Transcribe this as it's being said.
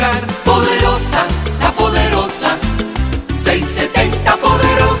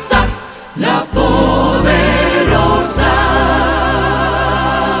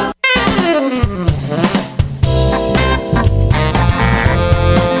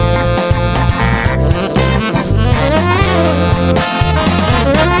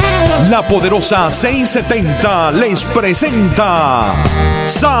poderosa 670 les presenta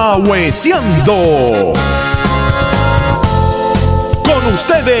Sawesiando. Con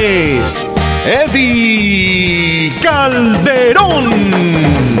ustedes, Eddy Calderón.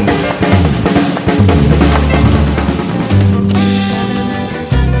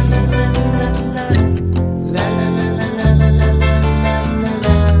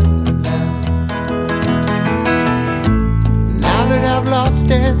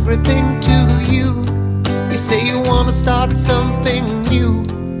 Everything to you. You say you wanna start something new,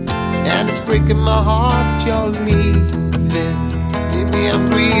 and it's breaking my heart you're leaving. Maybe I'm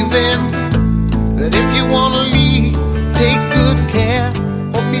grieving, but if you wanna leave, take good care.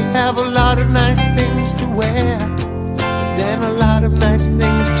 Hope you have a lot of nice things to wear, but then a lot of nice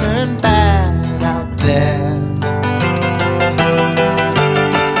things turn bad out there.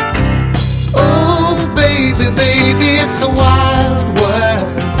 Oh baby, baby, it's a wild world.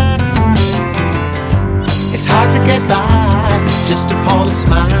 It's hard to get by just upon a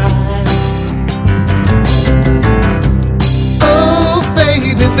smile. Oh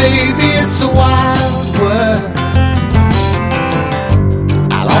baby, baby, it's a wild world.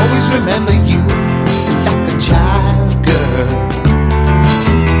 I'll always remember you like a child girl.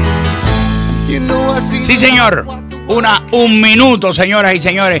 You know I see. Sí, señor. Un minuto, señoras y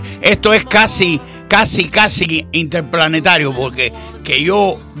señores. Esto es casi interplanetario, porque que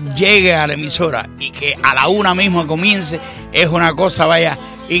yo llegue a la emisora y que a la una misma comience es una cosa, vaya,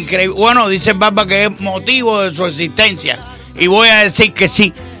 increíble. Bueno, dice Barba que es motivo de su existencia, y voy a decir que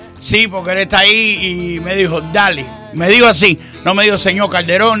sí, porque él está ahí y me dijo, dale, me dijo así, no me dijo señor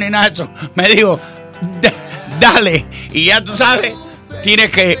Calderón ni nada de eso, me dijo, dale, y ya tú sabes, tienes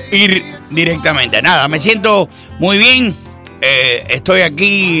que ir directamente. Nada, me siento muy bien, estoy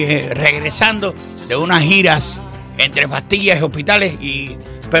aquí regresando de unas giras entre pastillas y hospitales,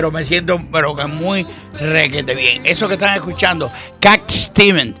 pero me siento que muy requete bien. Eso que están escuchando, Cat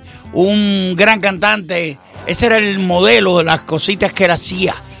Stevens, un gran cantante. Ese era el modelo de las cositas que él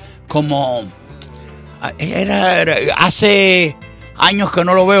hacía, como era hace años que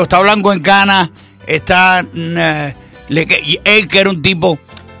no lo veo. Está blanco en cana, está él que era un tipo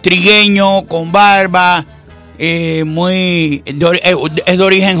trigueño con barba, es de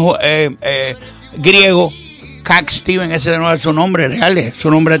origen griego. Cat Stevens, ese no es su nombre real, es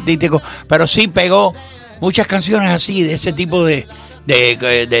su nombre artístico, pero sí pegó muchas canciones así, de ese tipo de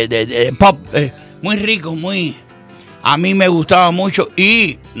pop, muy rico, a mí me gustaba mucho,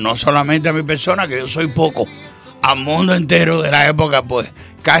 y no solamente a mi persona, que yo soy poco, al mundo entero de la época, pues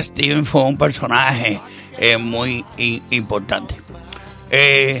Cat Stevens fue un personaje muy importante.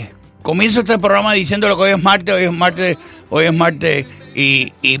 Comienzo este programa diciéndole que hoy es martes,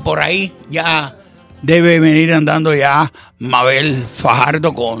 y por ahí ya debe venir andando ya Mabel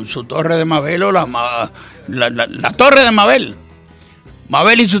Fajardo con su torre de Mabel, o la torre de Mabel.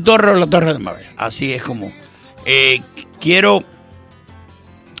 Mabel y su torre, o la torre de Mabel. Así es como. Quiero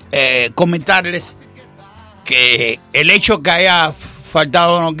comentarles que el hecho que haya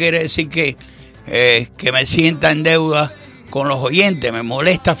faltado no quiere decir que me sienta en deuda con los oyentes. Me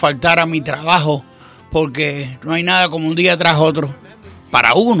molesta faltar a mi trabajo, porque no hay nada como un día tras otro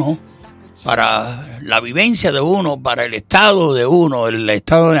para uno, para la vivencia de uno, para el estado de uno, el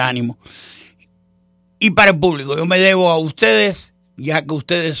estado de ánimo, y para el público. Yo me debo a ustedes, ya que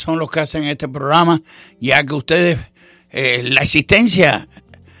ustedes son los que hacen este programa, ya que ustedes, la existencia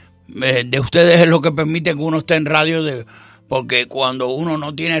de ustedes es lo que permite que uno esté en radio, porque cuando uno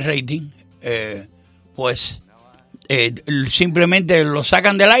no tiene rating, pues simplemente lo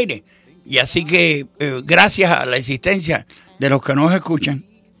sacan del aire. Y así que gracias a la existencia de los que nos escuchan,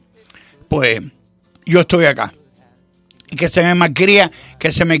 pues yo estoy acá. Y que se me malcría,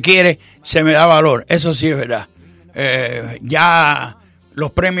 que se me quiere, se me da valor. Eso sí es verdad. Ya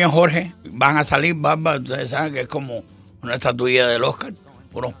los premios Jorge van a salir, ustedes saben que es como una estatuilla del Oscar,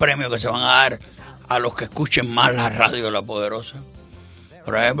 unos premios que se van a dar a los que escuchen más la radio de La Poderosa.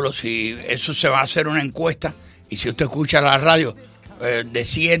 Por ejemplo, si eso se va a hacer una encuesta, y si usted escucha la radio de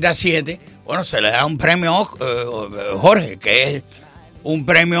 7 a 7, bueno, se le da un premio Jorge, que es un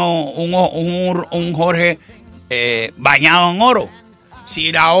premio, un Jorge bañado en oro.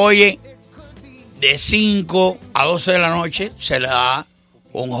 Si la oye de 5 a 12 de la noche, se le da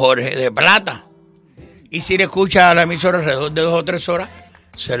un Jorge de plata. Y si le escucha a la emisora alrededor de 2 o 3 horas,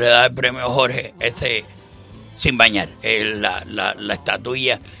 se le da el premio Jorge sin bañar, la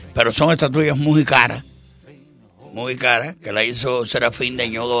estatuilla. Pero son estatuillas muy caras, que la hizo Serafín de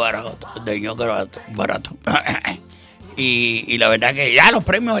Ñogo Barato. Y la verdad que ya los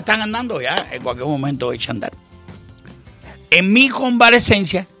premios están andando, ya en cualquier momento echan a andar. En mi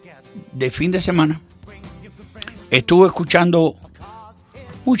convalecencia, de fin de semana estuve escuchando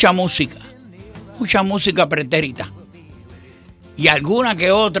mucha música pretérita y alguna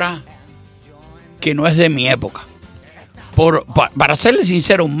que otra que no es de mi época. Para serles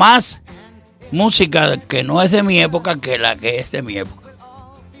sincero, más música que no es de mi época que la que es de mi época.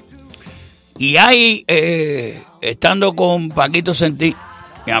 Y ahí, estando con Paquito Sentí,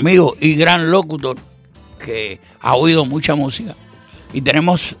 mi amigo y gran locutor, que ha oído mucha música, y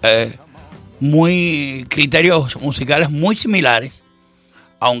tenemos muy criterios musicales muy similares,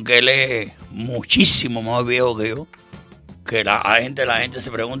 aunque él es muchísimo más viejo que yo, que la gente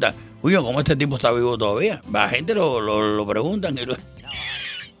se pregunta, uy, ¿cómo este tipo está vivo todavía? La gente lo preguntan y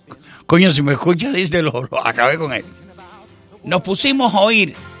coño, si me escucha, dice, lo acabé con él. Nos pusimos a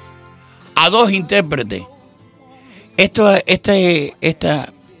oír a dos intérpretes. Esto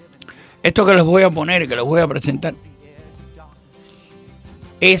que les voy a poner y que les voy a presentar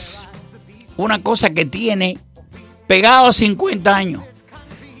es una cosa que tiene pegado a 50 años.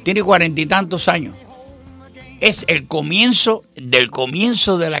 Tiene 40 y tantos años. Es el comienzo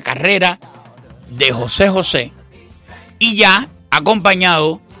de la carrera de José José, y ya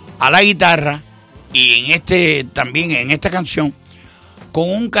acompañado a la guitarra y también en esta canción con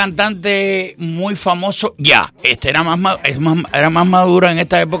un cantante muy famoso ya. Era más madura en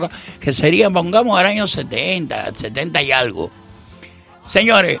esta época, que sería, pongamos, el año 70 y algo.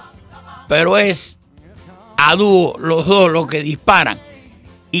 Señores, pero es a dúo los dos los que disparan.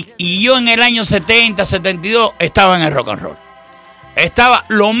 Y yo en el año 70, 72 estaba en el rock and roll.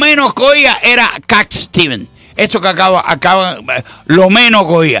 Lo menos que oía era Cat Stevens. Esto que acaba, lo menos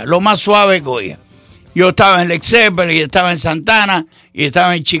que oía, lo más suave que oía. Yo estaba en Led Zeppelin, y estaba en Santana, y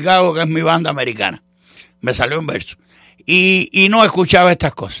estaba en Chicago, que es mi banda americana. Me salió un verso. Y no escuchaba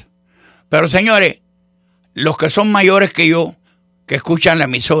estas cosas. Pero señores, los que son mayores que yo, que escuchan la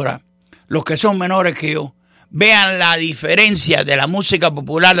emisora, los que son menores que yo, vean la diferencia de la música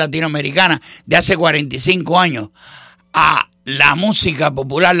popular latinoamericana de hace 45 años a la música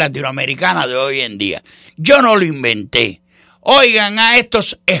popular latinoamericana de hoy en día. Yo no lo inventé. Oigan a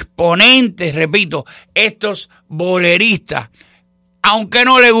estos exponentes, repito, estos boleristas. Aunque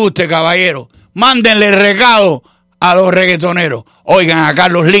no les guste, caballero, mándenle recado a los reggaetoneros. Oigan a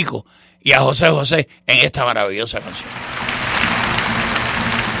Carlos Lico y a José José en esta maravillosa canción.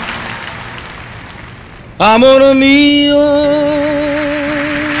 Amor mío,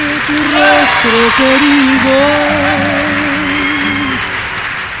 tu rostro querido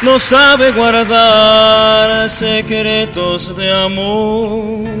no sabe guardar secretos de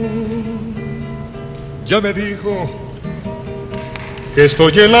amor. Ya me dijo que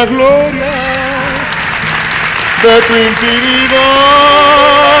estoy en la gloria de tu intimidad.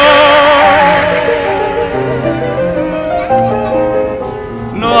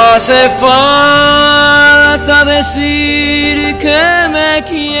 No hace falta decir que me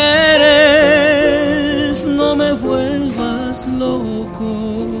quieres, no me vuelvas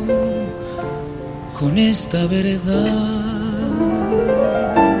loco con esta verdad.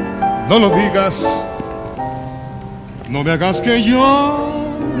 No lo digas, no me hagas que llore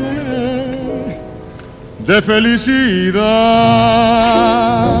de felicidad.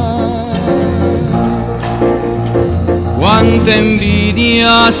 Cuánta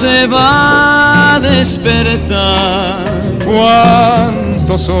envidia se va a despertar,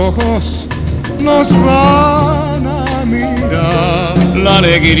 Cuántos ojos nos van a mirar. la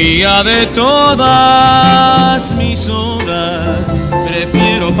alegría de todas mis horas,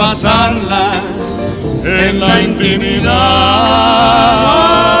 prefiero pasarlas En la intimidad.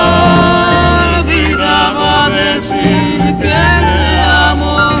 Vida va a decir que te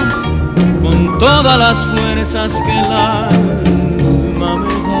amo con todas las fuerzas que el alma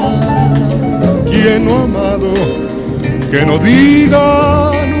me da. Quien no ha amado, que no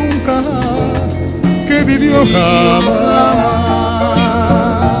diga nunca que vivió jamás.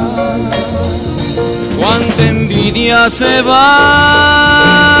 Cuánta envidia se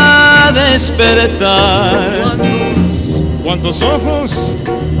va a despertar, Cuántos ojos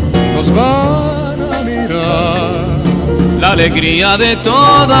nos van a mirar. la alegría de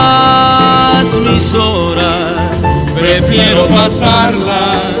todas mis horas, prefiero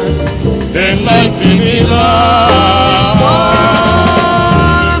pasarlas En la intimidad.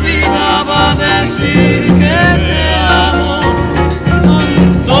 Vida va a decir que te amo con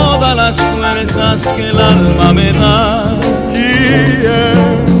todas las fuerzas que el alma me da.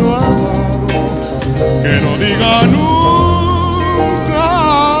 Quien no ha amado, que no diga nunca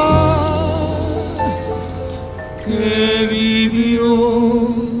Que vivió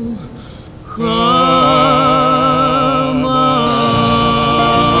jamás.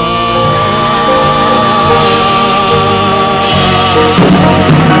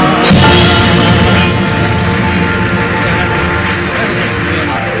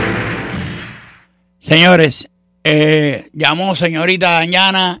 Señores, llamó señorita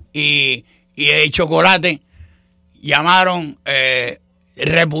Dañana y el Chocolate, llamaron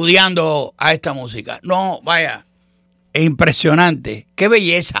repudiando a esta música. No, vaya, es impresionante, qué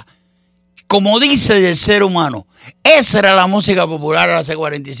belleza. Como dice del ser humano, esa era la música popular hace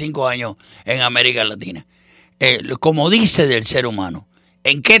 45 años en América Latina. Como dice del ser humano.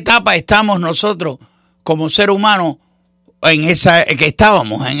 ¿En qué etapa estamos nosotros como ser humano que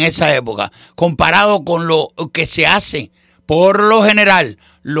estábamos en esa época, comparado con lo que se hace por lo general,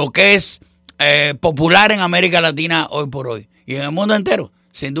 lo que es popular en América Latina hoy por hoy y en el mundo entero,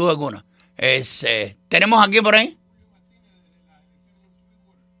 sin duda alguna? ¿Tenemos aquí por ahí?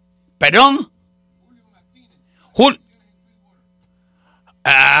 ¿Perdón?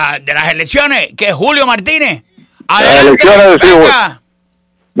 De las elecciones, que es Julio Martínez. Las elecciones de Sawesiando.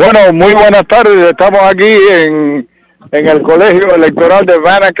 Bueno, muy buenas tardes. Estamos aquí en el colegio electoral de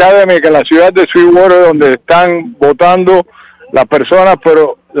Van Academy, que es la ciudad de Sweetwater, donde están votando las personas,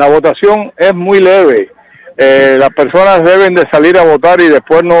 pero la votación es muy leve. Las personas deben de salir a votar y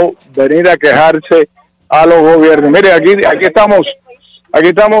después no venir a quejarse a los gobiernos. Mire, aquí estamos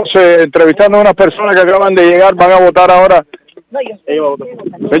entrevistando a unas personas que acaban de llegar, van a votar ahora.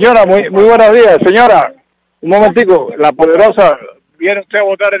 Señora, muy buenos días. Señora, un momentico, la poderosa, viene usted a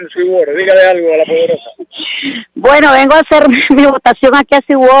votar en Sweetwater, dígale algo a la poderosa. Bueno, vengo a hacer mi votación aquí a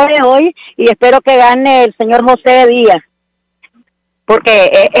Sweetwater hoy y espero que gane el señor José Díaz,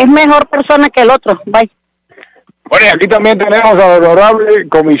 porque es mejor persona que el otro. Bye. Bueno, y aquí también tenemos al honorable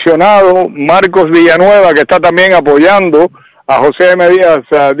comisionado Marcos Villanueva, que está también apoyando a José M. Díaz.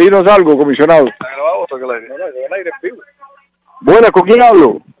 Dinos algo, comisionado. Buenas, ¿con quién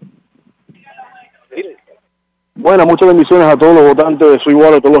hablo? Bueno, muchas bendiciones a todos los votantes de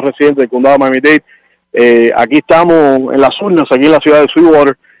Sweetwater, a todos los residentes del condado de Miami-Dade. Aquí estamos en las urnas, aquí en la ciudad de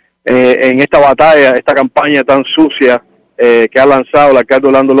Sweetwater, en esta batalla, esta campaña tan sucia que ha lanzado el alcalde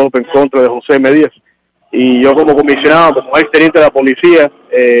Orlando López en contra de José M. Díaz. Y yo como comisionado, como ex teniente de la policía,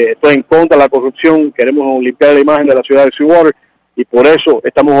 estoy en contra de la corrupción, queremos limpiar la imagen de la ciudad de Sweetwater y por eso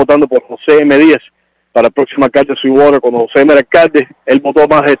estamos votando por José M. Díaz para el próximo alcalde de Sweetwater. Cuando José M. era alcalde, él votó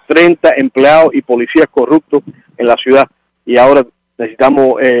más de 30 empleados y policías corruptos en la ciudad y ahora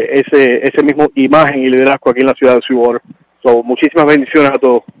necesitamos ese mismo imagen y liderazgo aquí en la ciudad de Sweetwater. Muchísimas bendiciones a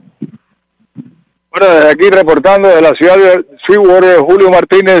todos. Bueno, desde aquí reportando de la ciudad de Sweetwater, Julio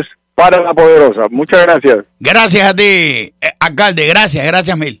Martínez para La Poderosa. Muchas gracias. Gracias a ti, alcalde.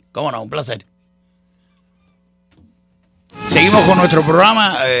 Gracias mil. Cómo no, un placer. Seguimos con nuestro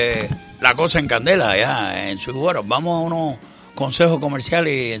programa, La Cosa en Candela, allá en Sweetwater. Vamos a unos consejos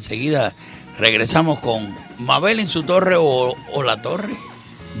comerciales y enseguida regresamos con Mabel en su torre o la torre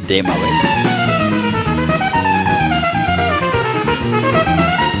de Mabel.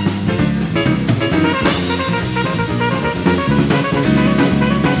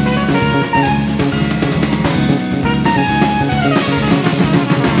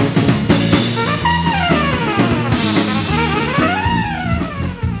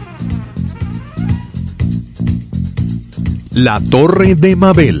 La Torre de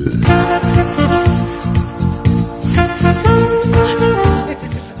Mabel.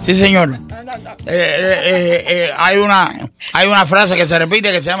 Sí, señor. Hay una frase que se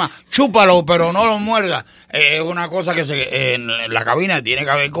repite que se llama chúpalo pero no lo muerda. Es una cosa que en la cabina tiene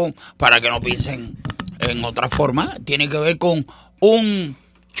que ver con, para que no piensen en otra forma, tiene que ver con un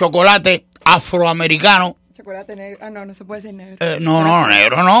chocolate afroamericano. Chocolate negro. No se puede decir negro. No,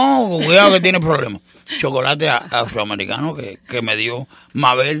 negro no. Cuidado que tiene problemas. Chocolate afroamericano que me dio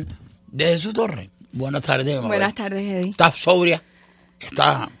Mabel desde su torre. Buenas tardes, Mabel. Buenas tardes, Eddy. ¿Estás sobria?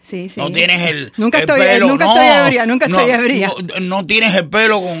 Sí. No tienes el pelo. Nunca estoy ebria. No tienes el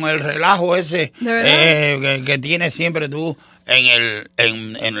pelo con el relajo ese que tienes siempre tú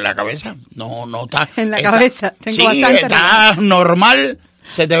en la cabeza. No está. En la cabeza. Tengo bastante. Está normal.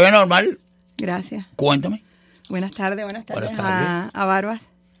 Se te ve normal. Gracias. Cuéntame. Buenas tardes a Barbas.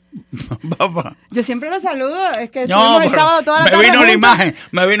 Papá. Yo siempre lo saludo, es que estuvimos el sábado toda la tarde. Me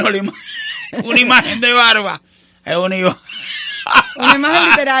vino la imagen. Una imagen de Barba. Es una imagen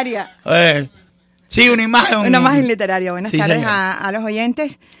literaria. Sí, una imagen literaria. Buenas tardes a los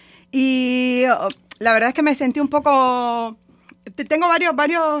oyentes. Y la verdad es que me sentí un poco... Tengo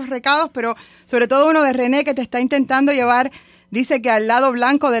varios recados, pero sobre todo uno de René que te está intentando llevar, dice que al lado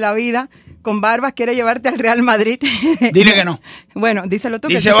blanco de la vida... Con Barbas quiere llevarte al Real Madrid. Dile que no. Bueno, díselo tú,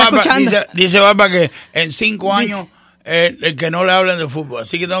 dice que te está escuchando. Dice Barba que en 5 años que no le hablen de fútbol.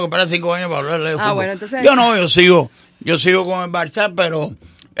 Así que tengo que esperar 5 años para hablarle de fútbol. Bueno, entonces... Yo sigo con el Barça, pero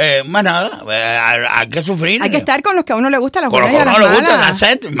más nada, hay que sufrir. Hay que estar con los que a uno le gusta, las con buenas los y que las no le malas. gusta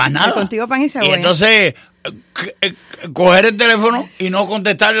hacer, más nada. Contigo pan y cebolla. Y entonces, coger el teléfono y no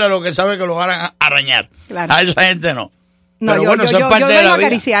contestarle a lo que sabe que lo van a arañar. Claro. A esa gente no. No, Pero yo bueno, eso es parte de vengo la a vida.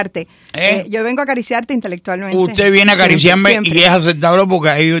 acariciarte. Yo vengo a acariciarte intelectualmente. Usted viene a acariciarme Siempre. y es aceptable porque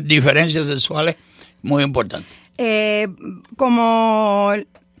hay diferencias sexuales muy importantes. Como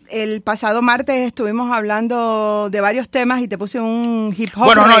el pasado martes estuvimos hablando de varios temas y te puse un hip hop.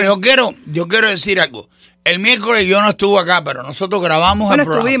 Bueno, no, yo quiero decir algo. El miércoles yo no estuve acá, pero nosotros grabamos el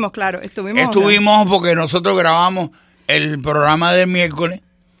programa. Estuvimos, claro. Estuvimos porque nosotros grabamos el programa del miércoles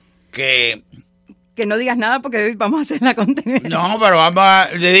que no digas nada porque hoy vamos a hacer la continuidad. no, pero vamos a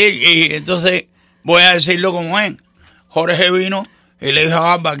decir, y entonces voy a decirlo como es. Jorge vino y le dijo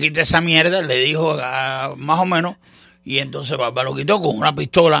a Barba, quita esa mierda, le dijo más o menos, y entonces Barba lo quitó con una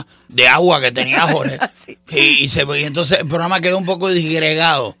pistola de agua que tenía Jorge. Sí. y entonces el programa quedó un poco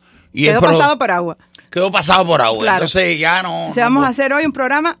disgregado. Y Quedó pasado por agua. Quedó pasado por agua. Claro. Entonces ya no. O sea, vamos a hacer hoy un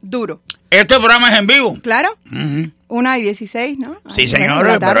programa duro. Este programa es en vivo. Claro. Ujú. 1:16, ¿no? Sí, señor.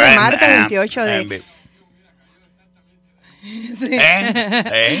 Bueno, la tarde, pero martes 28 de... en vivo. Sí.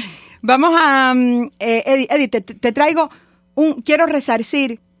 Vamos Vamos a... Eddy, te traigo quiero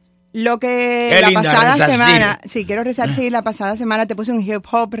resarcir lo que Qué la linda, pasada resarcir. semana... Sí, quiero resarcir. La pasada semana te puse un hip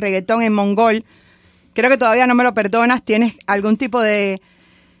hop, reggaetón en mongol. Creo que todavía no me lo perdonas. ¿Tienes algún tipo de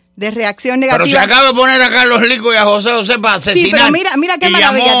reacción negativa? Pero se acaba de poner a Carlos Lico y a José para asesinar. Sí, pero mira qué Y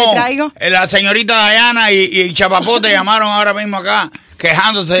maravilla llamó te traigo. La señorita Dayana y Chapapote llamaron ahora mismo acá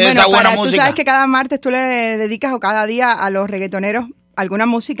quejándose de esa buena Tú música. sabes que cada martes tú le dedicas o cada día a los reggaetoneros alguna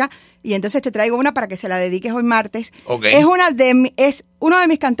música y entonces te traigo una para que se la dediques hoy martes. Okay. Es uno de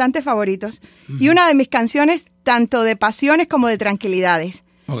mis cantantes favoritos y una de mis canciones tanto de pasiones como de tranquilidades.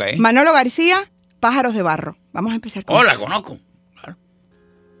 Okay. Manolo García, Pájaros de Barro. Vamos a empezar con La conozco. Claro.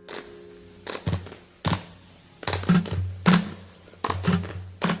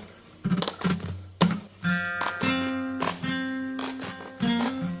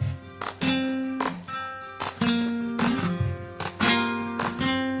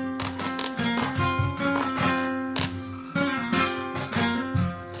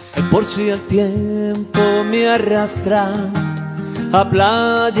 Por si el tiempo me arrastra a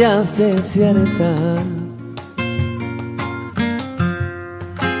playas desiertas,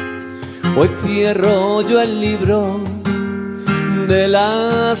 hoy cierro yo el libro de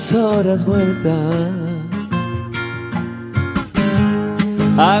las horas muertas.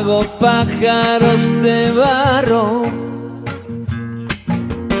 Hago pájaros de barro,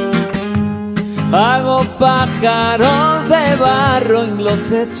 hago pájaros de barro y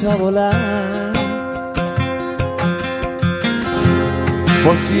los echo a volar.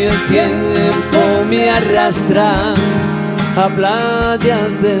 Por si el tiempo me arrastra a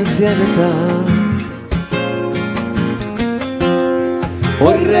playas desiertas,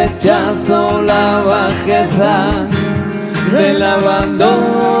 hoy rechazo la bajeza del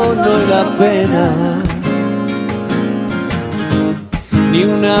abandono y la pena. Ni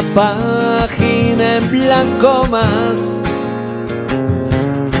una página en blanco más.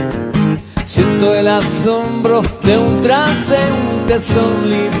 Siento el asombro de un transeúnte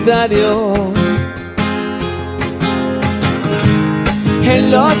solitario.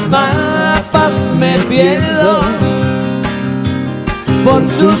 En los mapas me pierdo, por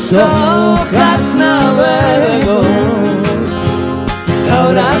sus hojas navego.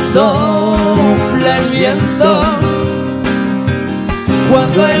 Ahora sopla el viento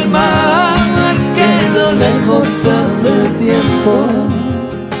cuando el mar quedó lejos hace tiempo.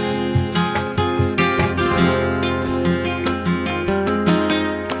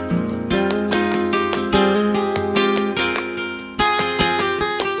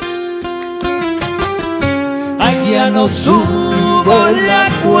 Ya no subo la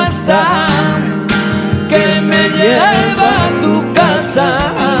cuesta que me lleva a tu casa.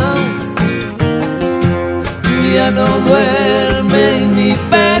 Ya no duerme mi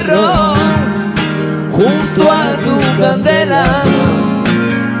perro junto a tu candela.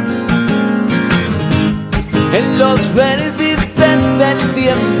 En los vértices del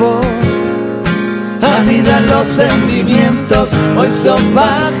tiempo anidan los sentimientos. Hoy son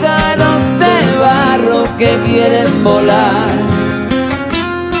pájaros de barro que quieren volar.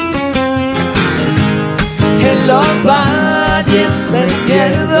 En los valles me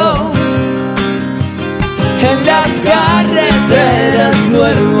pierdo, en las carreteras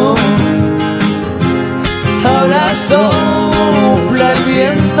duermo. Ahora sopla el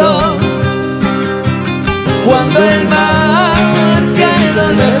viento cuando el mar quedó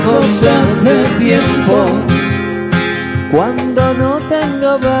lejos hace tiempo. Cuando no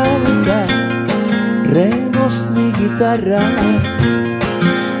tengo barca, remos ni guitarra.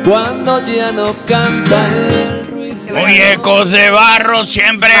 Cuando ya no canta el ruido. Muñecos de barro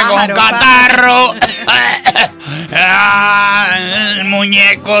siempre pájaro, con catarro.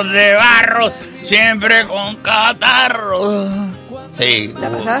 Muñecos de barro siempre con catarro. Sí. La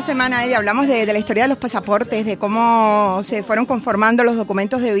pasada semana, Eddy, hablamos de la historia de los pasaportes, de cómo se fueron conformando los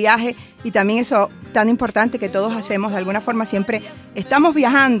documentos de viaje y también eso tan importante que todos hacemos de alguna forma, siempre estamos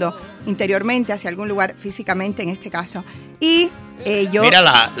viajando interiormente hacia algún lugar, físicamente en este caso. Y yo...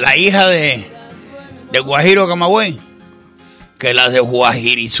 Mira, la hija de Guajiro Camagüey, que la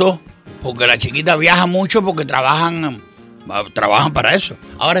desguajirizó, porque la chiquita viaja mucho porque trabajan para eso.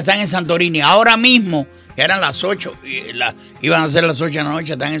 Ahora están en Santorini, ahora mismo... Eran las 8, iban a ser las 8 de la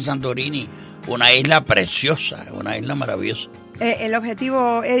noche, están en Santorini, una isla preciosa, una isla maravillosa. El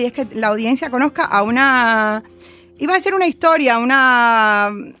objetivo, Eddy, es que la audiencia conozca a una, iba a ser una historia,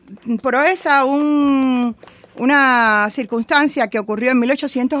 una proeza, una circunstancia que ocurrió en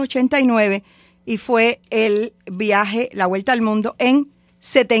 1889 y fue el viaje, la vuelta al mundo en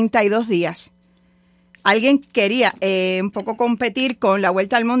 72 días. Alguien quería un poco competir con la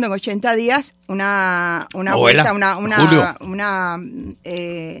vuelta al mundo en 80 días, una vuelta, una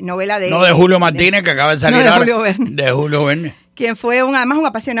novela de... No, de Julio Martínez, que acaba de salir de ahora. De Julio Verne. Quien fue además un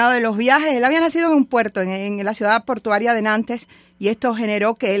apasionado de los viajes. Él había nacido en un puerto, en la ciudad portuaria de Nantes, y esto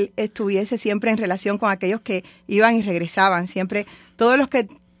generó que él estuviese siempre en relación con aquellos que iban y regresaban. Siempre, todos los que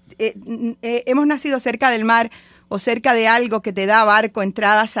hemos nacido cerca del mar o cerca de algo que te da barco,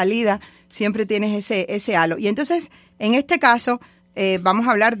 entrada, salida, siempre tienes ese halo. Y entonces, en este caso, vamos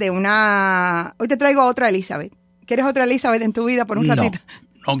a hablar de una... Hoy te traigo otra Elizabeth. ¿Quieres otra Elizabeth en tu vida por un ratito?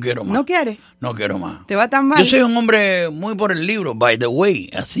 No quiero más. ¿No quieres? No quiero más. ¿Te va tan mal? Yo soy un hombre muy por el libro, by the way,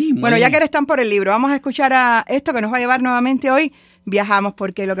 así. Bueno, ya que eres tan por el libro, vamos a escuchar a esto que nos va a llevar nuevamente hoy. Viajamos,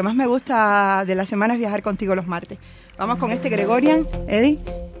 porque lo que más me gusta de la semana es viajar contigo los martes. Vamos con este Gregorian, Eddy.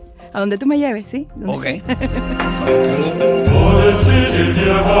 A donde tú me lleves, ¿sí? Ok. Au-dessus des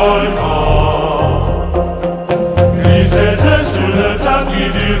vieux volcans, glissez sous le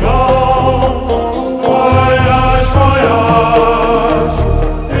tapis du vent. Voyage, voyage,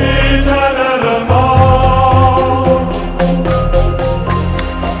 éternellement.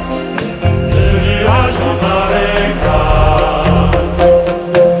 Le nuage en marécage,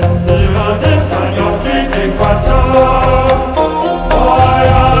 du vent d'Espagne au plus d'Équateur.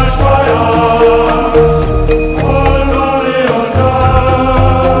 Voyage, voyage,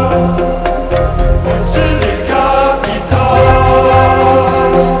 au-dessus des capitales,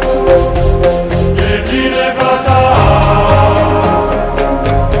 des îles fatales,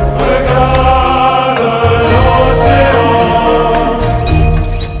 regarde l'océan.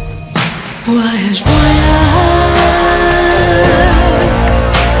 Voyage, voyage,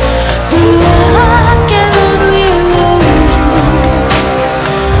 plus loin que la nuit et le jour.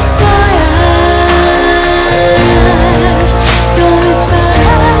 Voyage dans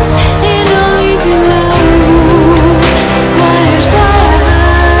l'espace et l'œil de l'amour. Voyage, voyage,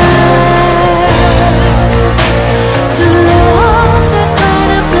 sur l'eau secret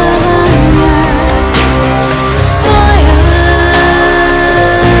de Flamanien.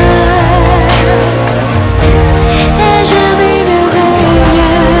 Et je vivrai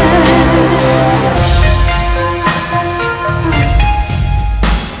bien.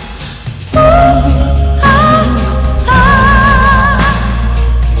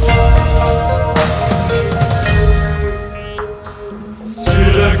 Sur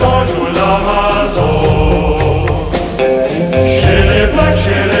le Gange ou l'Amazon, chez les Blacks,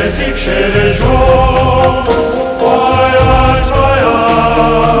 chez les Sikhs, chez les Jours. Voyage,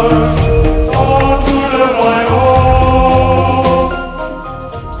 voyage, dans tout le royaume.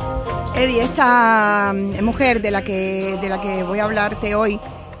 Eddy, esta mujer de la que voy a hablarte hoy,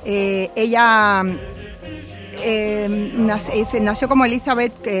 ella nació como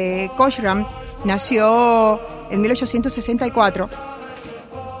Elizabeth Cochran, nació en 1864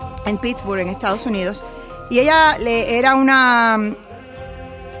 en Pittsburgh, en Estados Unidos, y ella era una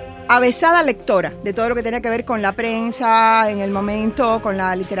avesada lectora de todo lo que tenía que ver con la prensa en el momento, con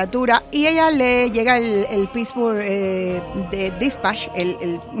la literatura, y ella le llega el Pittsburgh de Dispatch,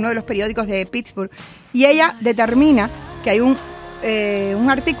 uno de los periódicos de Pittsburgh, y ella determina que hay un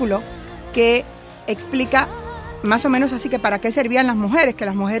artículo que explica más o menos así que para qué servían las mujeres, que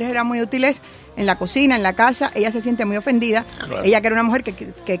las mujeres eran muy útiles en la cocina, en la casa. Ella se siente muy ofendida. Claro. Ella, que era una mujer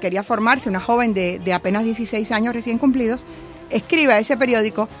que quería formarse, una joven de apenas 16 años recién cumplidos, escribe a ese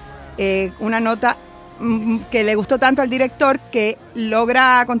periódico una nota que le gustó tanto al director que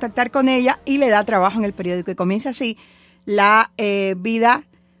logra contactar con ella y le da trabajo en el periódico. Y comienza así la vida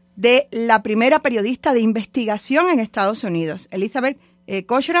de la primera periodista de investigación en Estados Unidos, Elizabeth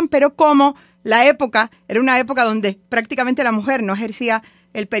Cochran, pero como la época era una época donde prácticamente la mujer no ejercía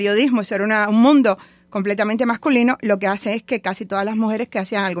el periodismo, eso era un mundo completamente masculino, lo que hace es que casi todas las mujeres que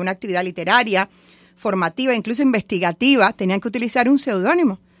hacían alguna actividad literaria, formativa, incluso investigativa, tenían que utilizar un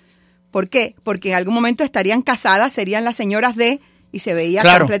seudónimo. ¿Por qué? Porque en algún momento estarían casadas, serían las señoras de, y se veía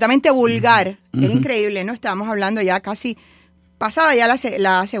completamente vulgar. Era increíble, ¿no? Estábamos hablando ya casi pasada ya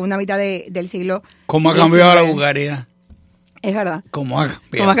la segunda mitad del siglo. ¿Cómo ha cambiado la vulgaridad? Es verdad. ¿Cómo ha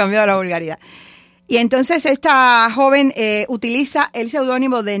cambiado la vulgaridad? Y entonces esta joven utiliza el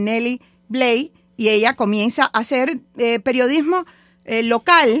seudónimo de Nellie Bly y ella comienza a hacer periodismo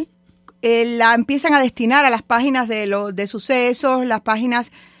local. La empiezan a destinar a las páginas de sucesos, las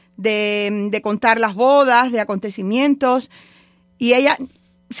páginas de contar las bodas, de acontecimientos, y ella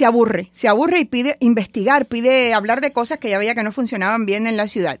se aburre y pide investigar, pide hablar de cosas que ella veía que no funcionaban bien en la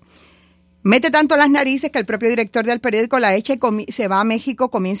ciudad. Mete tanto las narices que el propio director del periódico la echa y se va a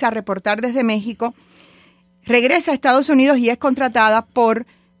México, comienza a reportar desde México, regresa a Estados Unidos y es contratada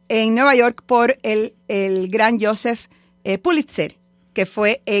en Nueva York por el gran Joseph Pulitzer, que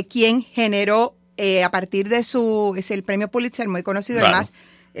fue quien generó a partir de es el premio Pulitzer, muy conocido, claro,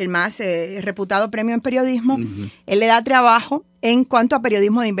 el más reputado premio en periodismo. Él le da trabajo en cuanto a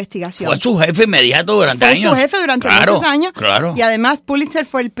periodismo de investigación. Fue su jefe inmediato durante años. Fue su jefe durante muchos años. Claro. Y además Pulitzer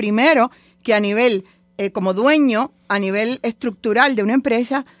fue el primero que a nivel, como dueño, a nivel estructural de una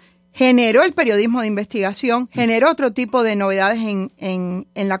empresa, generó el periodismo de investigación, generó otro tipo de novedades en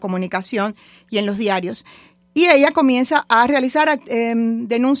la comunicación y en los diarios. Y ella comienza a realizar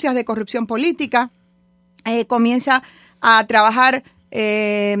denuncias de corrupción política, comienza a trabajar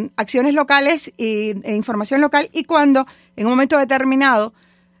acciones locales e información local, y cuando en un momento determinado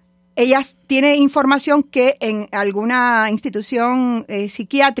ella tiene información que en alguna institución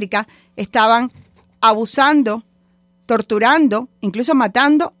psiquiátrica estaban abusando, torturando, incluso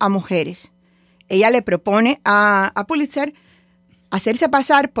matando a mujeres. Ella le propone a Pulitzer hacerse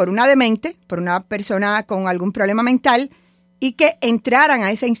pasar por una demente, por una persona con algún problema mental, y que entraran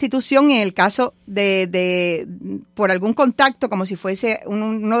a esa institución en el caso por algún contacto, como si fuese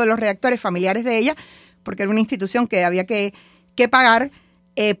uno de los redactores familiares de ella, porque era una institución que había que pagar,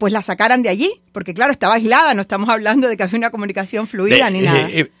 pues la sacaran de allí, porque claro, estaba aislada, no estamos hablando de que había una comunicación fluida ni nada.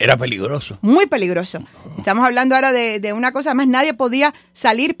 Era peligroso. Muy peligroso. Estamos hablando ahora de una cosa, además nadie podía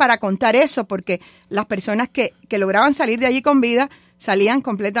salir para contar eso, porque las personas que lograban salir de allí con vida salían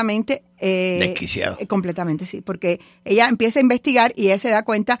completamente desquiciados. Completamente, sí, porque ella empieza a investigar y ella se da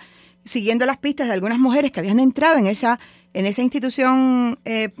cuenta, siguiendo las pistas de algunas mujeres que habían entrado en esa institución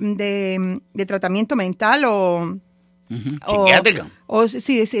de tratamiento mental psiquiátrica.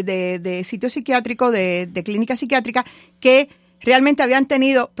 Sí, de sitio psiquiátrico, de clínica psiquiátrica, que realmente habían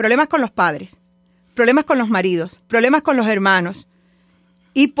tenido problemas con los padres, problemas con los maridos, problemas con los hermanos,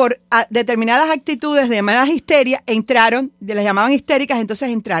 y por determinadas actitudes de llamadas histeria entraron, las llamaban histéricas, entonces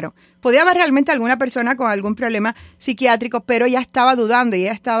entraron. Podía haber realmente alguna persona con algún problema psiquiátrico, pero ella estaba dudando y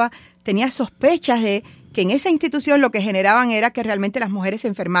ella tenía sospechas de que en esa institución lo que generaban era que realmente las mujeres se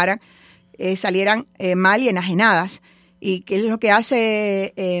enfermaran, salieran mal y enajenadas. ¿Y qué es lo que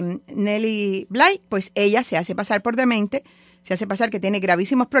hace Nellie Bly? Pues ella se hace pasar por demente, se hace pasar que tiene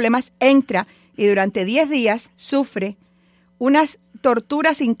gravísimos problemas, entra y durante 10 días sufre unas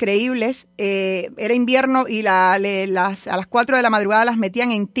torturas increíbles. Era invierno y a las 4 de la madrugada las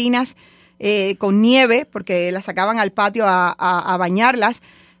metían en tinas con nieve, porque las sacaban al patio a bañarlas,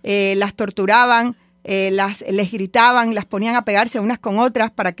 las torturaban, les gritaban, las ponían a pegarse unas con otras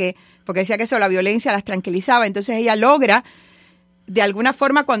porque decía que eso, la violencia las tranquilizaba. Entonces ella logra, de alguna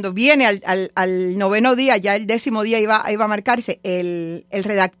forma, cuando viene al 9º día, ya el 10º día iba a marcarse, el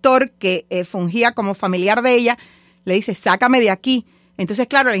redactor que fungía como familiar de ella, le dice, sácame de aquí. Entonces,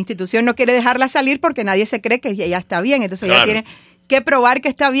 claro, la institución no quiere dejarla salir porque nadie se cree que ella está bien. Entonces ella tiene que probar que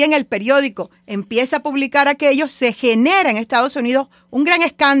está bien. El periódico empieza a publicar aquello, se genera en Estados Unidos un gran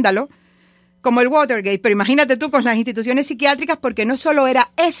escándalo como el Watergate. Pero imagínate tú con las instituciones psiquiátricas, porque no solo era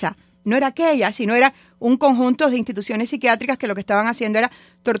esa, no era aquella, sino era un conjunto de instituciones psiquiátricas que lo que estaban haciendo era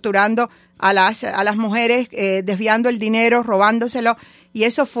torturando a las mujeres, desviando el dinero, robándoselo. Y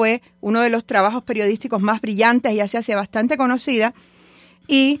eso fue uno de los trabajos periodísticos más brillantes. Ella se hace bastante conocida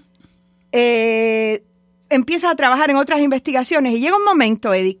y empieza a trabajar en otras investigaciones. Y llega un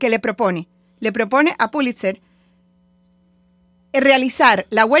momento, Eddy, que le propone a Pulitzer realizar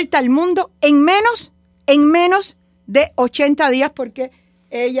la vuelta al mundo en menos de 80 días, porque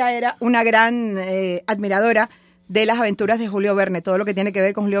ella era una gran admiradora de las aventuras de Julio Verne, todo lo que tiene que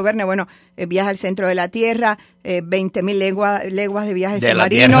ver con Julio Verne, bueno, viaje al centro de la Tierra, 20.000 leguas de viaje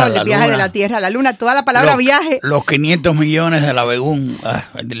submarino, el viaje de la Tierra a la Luna, toda la palabra viaje. Los 500 millones de la Begún,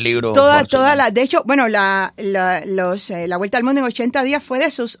 el libro. De hecho, bueno, la Vuelta al Mundo en 80 días fue de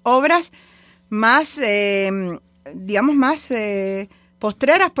sus obras más, digamos, más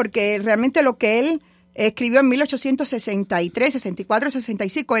postreras, porque realmente lo que él escribió en 1863, 64,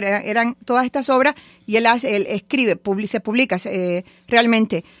 65, eran todas estas obras, y él escribe, se publica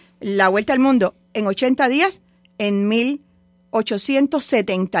realmente La Vuelta al Mundo en 80 días en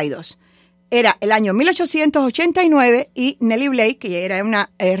 1872. Era el año 1889 y Nellie Blake, que era una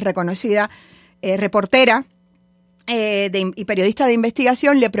reconocida reportera y periodista de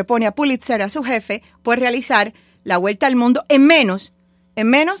investigación, le propone a Pulitzer, a su jefe, pues realizar La Vuelta al Mundo en menos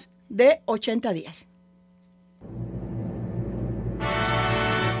de 80 días.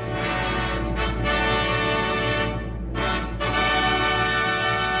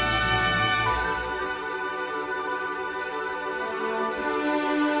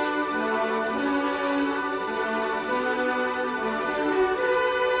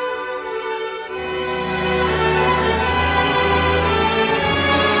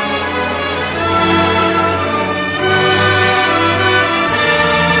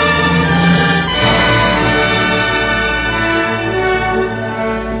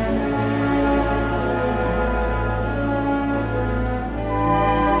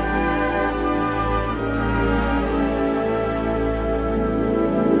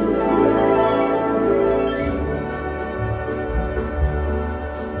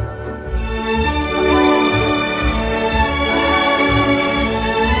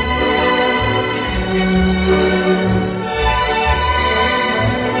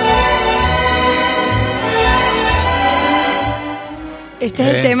 Este es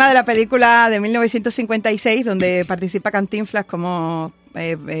el tema de la película de 1956, donde participa Cantinflas como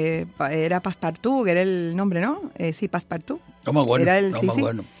era Passepartout, que era el nombre, ¿no? Sí, Passepartout. No me acuerdo,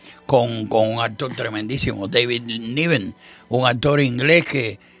 acuerdo. Con un actor tremendísimo, David Niven, un actor inglés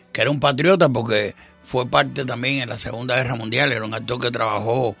que era un patriota porque fue parte también en la Segunda Guerra Mundial, era un actor que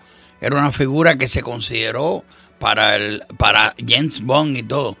trabajó, era una figura que se consideró para James Bond y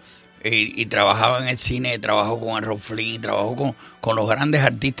todo. Y trabajaba en el cine, trabajó con Errol Flynn, trabajó con los grandes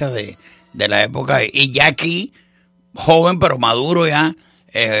artistas de la época. Y ya aquí, joven pero maduro ya,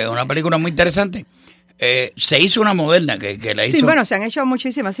 una película muy interesante. Se hizo una moderna que la hizo. Sí, bueno, se han hecho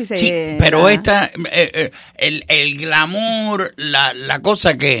muchísimas. Sí, pero esta, el glamour, la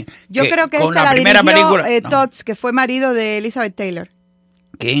cosa que... Yo creo que con esta la primera dirigió película, Todds, que fue marido de Elizabeth Taylor.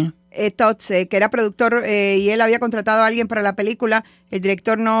 ¿Quién? Todds, que era productor, y él había contratado a alguien para la película. El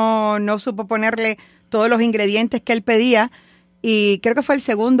director no supo ponerle todos los ingredientes que él pedía, y creo que fue el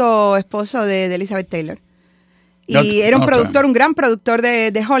segundo esposo de Elizabeth Taylor. Y era un productor, un gran productor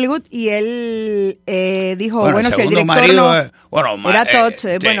de Hollywood, y él dijo, bueno, si el director marido, era Todds,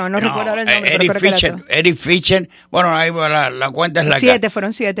 no recuerdo ahora el nombre, Eddie Fisher, bueno, ahí la cuenta es la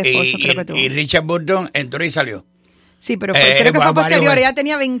fueron 7 esposos, creo que tuvo. Y Richard Burton entró y salió. Sí, pero creo que fue posterior. Ella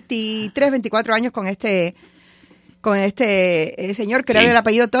tenía 23, 24 años con este señor, que era el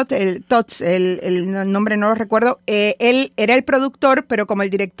apellido Todds, el nombre no lo recuerdo. Él era el productor, pero como el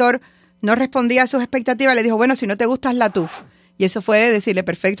director no respondía a sus expectativas, le dijo, bueno, si no te gusta, hazla tú. Y eso fue decirle,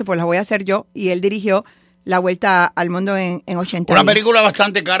 perfecto, pues la voy a hacer yo. Y él dirigió La Vuelta al Mundo en 80 Una días. película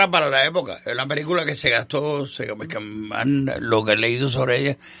bastante cara para la época. Es una película que se gastó, lo que he leído sobre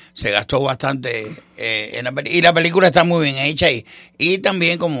ella, se gastó bastante y la película está muy bien hecha y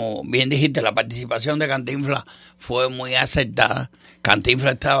también, como bien dijiste, la participación de Cantinflas fue muy acertada.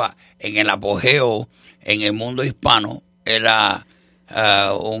 Cantinflas estaba en el apogeo en el mundo hispano, era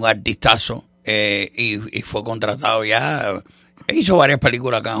un artistazo y fue contratado ya. Hizo varias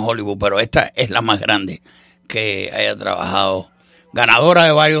películas acá en Hollywood, pero esta es la más grande que haya trabajado. Ganadora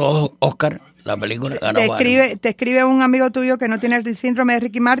de varios Oscars, la película ganó te escribe un amigo tuyo que no tiene el síndrome de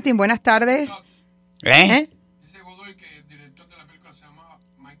Ricky Martin. Buenas tardes. Ese Godoy, que el director de la película se llama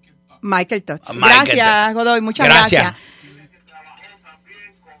Michael Todds. Gracias, Godoy, muchas gracias.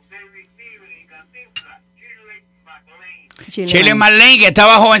 Shirley MacLaine, que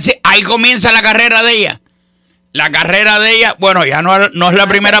estaba jovencita, ahí comienza la carrera de ella. La carrera de ella, bueno, ya no es la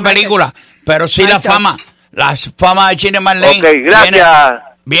primera película, pero sí la fama de Shirley MacLaine. Ok, gracias.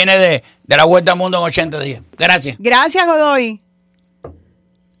 Viene de La Vuelta al Mundo en 80 días. Gracias. Gracias, Godoy.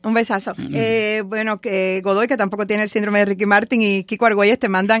 Un besazo. Bueno, que Godoy, que tampoco tiene el síndrome de Ricky Martin, y Kiko Argüelles te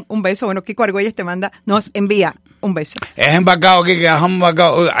mandan un beso. Bueno, Kiko Argüelles nos envía un beso. Es embacado, Kiko, es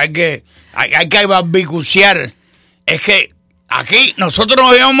embacado. Hay que barbicuciar. Es que Aquí nosotros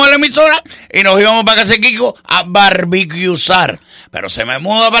nos íbamos a la emisora y nos íbamos para casa de Kiko a barbecuezar. Pero se me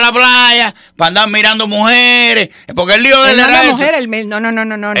muda para la playa para andar mirando mujeres. Porque el lío de No, la mujer,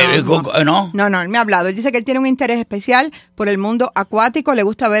 no, él me ha hablado. Él dice que él tiene un interés especial por el mundo acuático, le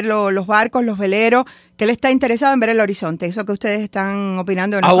gusta ver los barcos, los veleros, que él está interesado en ver el horizonte. Eso que ustedes están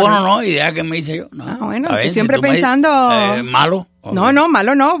opinando. Bueno, no, idea que me hice yo. No. Bueno, Ver, siempre si pensando... malo. No,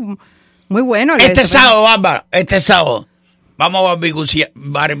 malo no. Muy bueno. Sábado, Bárbara, vamos a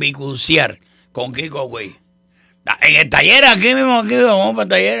barbecuear con Kiko, güey. En el taller, aquí vamos para el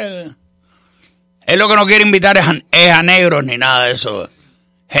taller. Él lo que no quiere invitar es a negros ni nada de eso.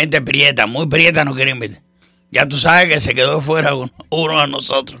 Gente prieta, muy prieta no quiere invitar. Ya tú sabes que se quedó fuera uno de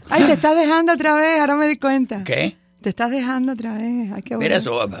nosotros. Ay, te estás dejando otra vez, ahora me di cuenta. ¿Qué? Te estás dejando otra vez. Ay, qué bueno. Mira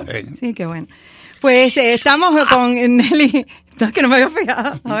eso, sí, qué bueno. Pues estamos con Nelly, no es que no me había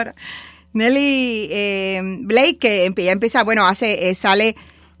fijado ahora. Nelly Blake, que ya empieza, sale...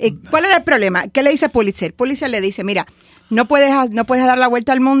 ¿Cuál era el problema? ¿Qué le dice Pulitzer? Pulitzer le dice, mira, no puedes dar la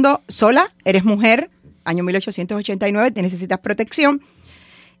vuelta al mundo sola, eres mujer, año 1889, te necesitas protección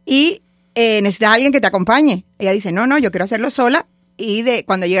y necesitas a alguien que te acompañe. Ella dice, no, yo quiero hacerlo sola y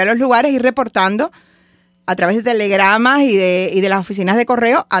cuando llegue a los lugares ir reportando a través de telegramas y de las oficinas de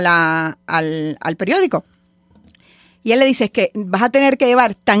correo al periódico. Y él le dice, es que vas a tener que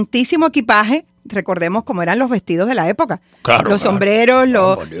llevar tantísimo equipaje. Recordemos cómo eran los vestidos de la época. Claro, los sombreros,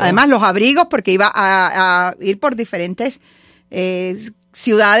 además los abrigos, porque iba a ir por diferentes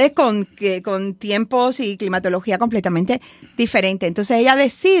ciudades con tiempos y climatología completamente diferentes. Entonces ella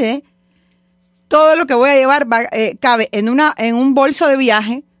decide, todo lo que voy a llevar cabe en un bolso de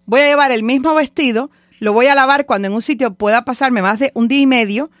viaje, voy a llevar el mismo vestido, lo voy a lavar cuando en un sitio pueda pasarme más de un día y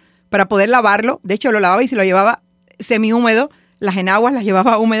medio para poder lavarlo. De hecho, lo lavaba y se lo llevaba semihúmedo. Las enaguas las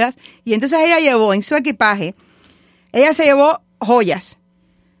llevaba húmedas. Y entonces ella llevó en su equipaje, se llevó joyas.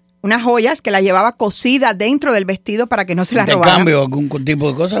 Unas joyas que las llevaba cosidas dentro del vestido para que no se las robaran. ¿De cambio algún tipo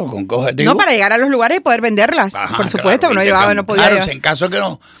de cosa? ¿Con objetivo? No, para llegar a los lugares y poder venderlas. Por supuesto, claro, no podía llevar. En caso que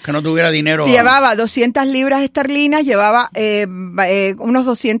no tuviera dinero. Llevaba 200 libras esterlinas, llevaba unos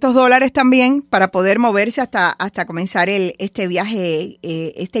 $200 también para poder moverse hasta comenzar este viaje,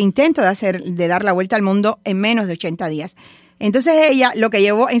 este intento de dar la vuelta al mundo en menos de 80 días. Entonces ella lo que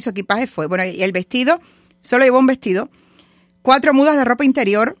llevó en su equipaje fue, el vestido, solo llevó un vestido, 4 mudas de ropa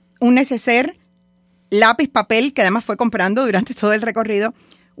interior, un neceser, lápiz, papel, que además fue comprando durante todo el recorrido,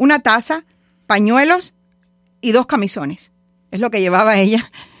 una taza, pañuelos y 2 camisones. Es lo que llevaba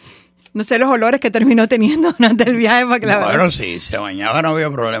ella. No sé los olores que terminó teniendo durante el viaje. Bueno, sí, se bañaba, no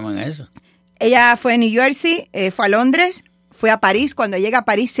había problema en eso. Ella fue a New Jersey, fue a Londres, fue a París. Cuando llega a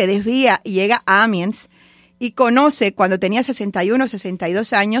París se desvía y llega a Amiens. Y conoce, cuando tenía 61 o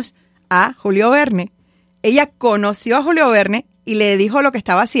 62 años, a Julio Verne. Ella conoció a Julio Verne y le dijo lo que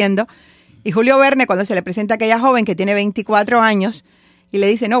estaba haciendo. Y Julio Verne, cuando se le presenta a aquella joven que tiene 24 años, y le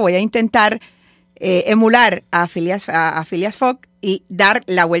dice, no, voy a intentar emular a Phileas Fogg y dar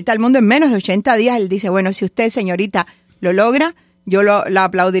la vuelta al mundo en menos de 80 días. Él dice, bueno, si usted, señorita, lo logra, yo la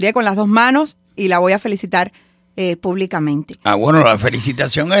aplaudiré con las 2 manos y la voy a felicitar públicamente. Bueno, la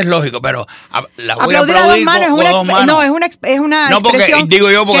felicitación es lógico, pero la voy aplaudir a aplaudir a 2 manos, es una no, porque expresión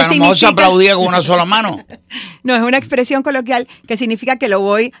digo yo, porque a lo mejor se aplaudía con una sola mano. No, es una expresión coloquial que significa que lo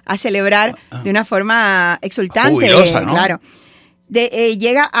voy a celebrar de una forma exultante. Jubilosa, ¿no? Claro.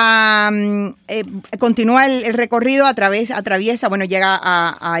 Llega continúa el recorrido, llega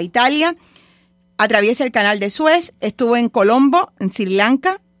a Italia, atraviesa el canal de Suez, estuvo en Colombo, en Sri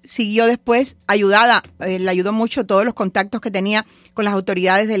Lanka, siguió después le ayudó mucho todos los contactos que tenía con las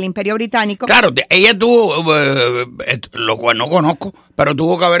autoridades del Imperio Británico. Claro, ella tuvo, lo cual no conozco, pero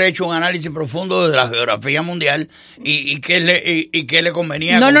tuvo que haber hecho un análisis profundo de la geografía mundial y qué le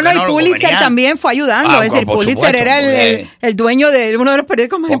convenía. Y Pulitzer también fue ayudando, es decir, Pulitzer era el dueño de uno de los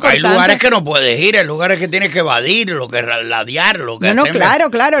periódicos más importantes. Hay lugares que no puedes ir, hay lugares que tienes que evadir, lo que ladear, lo que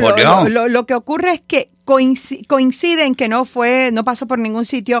claro. Lo que ocurre es que coincide en que no pasó por ningún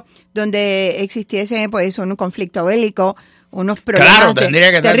sitio donde existiese un conflicto bélico, unos problemas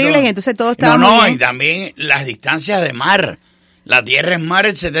terribles, y entonces todo estaba muy bien. Y también las distancias de mar. La tierra es mar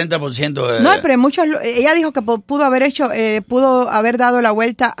el 70% de... No, pero ella dijo que pudo haber dado la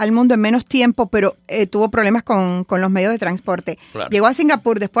vuelta al mundo en menos tiempo, pero tuvo problemas con los medios de transporte. Claro. Llegó a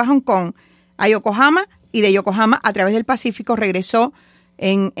Singapur, después a Hong Kong, a Yokohama, y de Yokohama a través del Pacífico regresó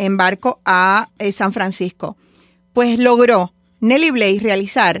en barco a San Francisco. Pues logró Nelly Blake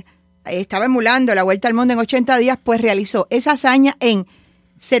realizar, estaba emulando la vuelta al mundo en 80 días, pues realizó esa hazaña en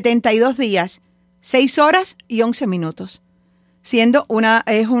 72 días, 6 horas y 11 minutos. Siendo una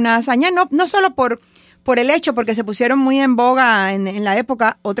hazaña no solo por por el hecho, porque se pusieron muy en boga en la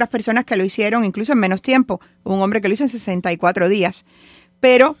época otras personas que lo hicieron incluso en menos tiempo. Hubo un hombre que lo hizo en 64 días,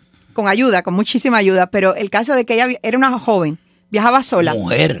 pero con ayuda, con muchísima ayuda. Pero el caso de que ella era una joven, viajaba sola.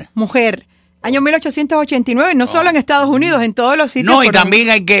 Mujer. Año 1889, no solo en Estados Unidos, en todos los sitios. No, y también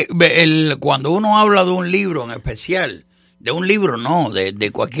hay que, cuando uno habla de un libro en especial, de un libro no,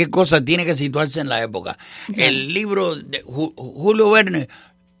 de cualquier cosa, tiene que situarse en la época. Okay. El libro de Julio Verne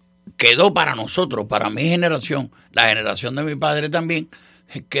quedó para nosotros, para mi generación, la generación de mi padre también,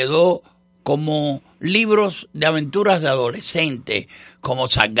 quedó como libros de aventuras de adolescentes, como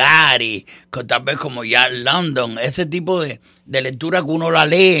Sagari, tal vez como Jack London, ese tipo de lectura que uno la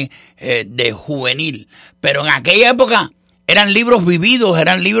lee de juvenil. Pero en aquella época eran libros vividos,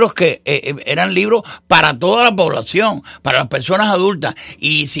 eran libros que eran libros para toda la población, para las personas adultas.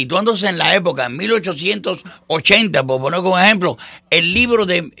 Y situándose en la época, en 1880, por poner como ejemplo, el libro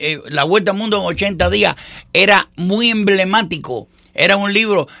de La Vuelta al Mundo en 80 días era muy emblemático. Era un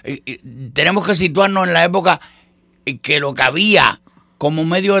libro, tenemos que situarnos en la época que lo que había como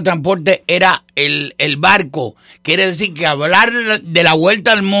medio de transporte era el barco. Quiere decir que hablar de la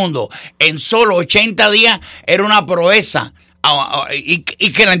vuelta al mundo en solo 80 días era una proeza. Y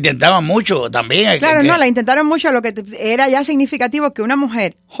que la intentaban mucho también. Claro, la intentaron mucho. Lo que era ya significativo que una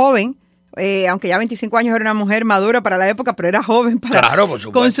mujer joven, aunque ya 25 años era una mujer madura para la época, pero era joven. Claro, por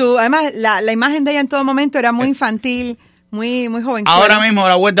supuesto. Además, la imagen de ella en todo momento era muy infantil, muy joven. Ahora mismo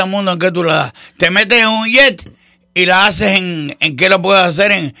la vuelta al mundo, ¿en qué tú la das? Te metes en un jet y la haces en ¿qué lo puedes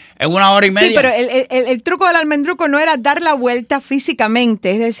hacer? En 1 hora y media. Sí, pero el truco del almendruco no era dar la vuelta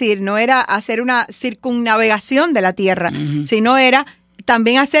físicamente, es decir, no era hacer una circunnavegación de la Tierra, sino era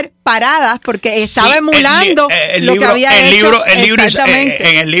también hacer paradas, porque estaba emulando lo que había hecho.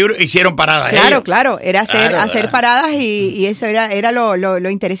 En el libro hicieron paradas. Claro, era hacer paradas y eso era lo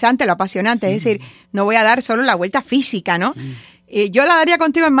interesante, lo apasionante, es decir, no voy a dar solo la vuelta física, ¿no? Yo la daría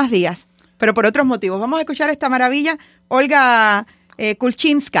contigo en más días, pero por otros motivos. Vamos a escuchar esta maravilla, Olga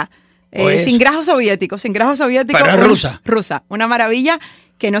Kulchinska, sin grajo soviético. Pero es rusa. Una maravilla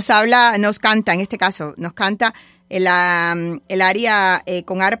que nos canta, en este caso, nos canta el aria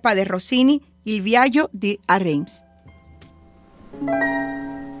con arpa de Rossini, Il viaggio di Reims.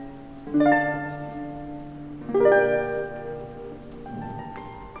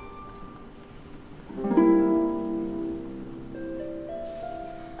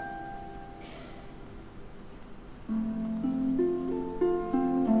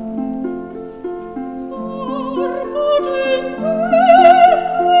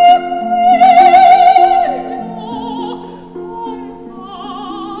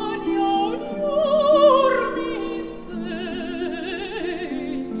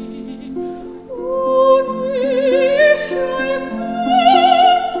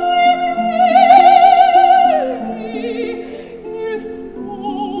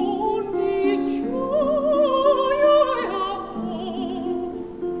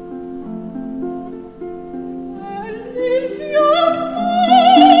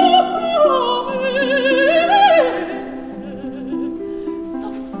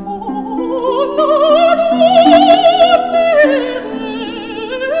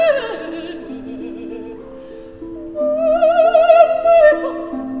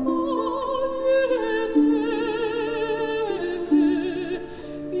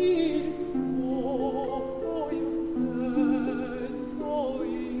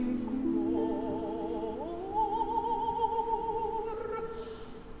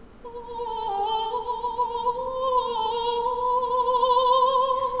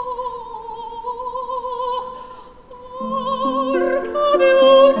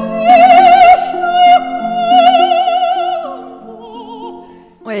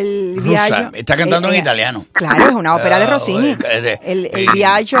 Está cantando en italiano. Claro, es una ópera de Rossini. El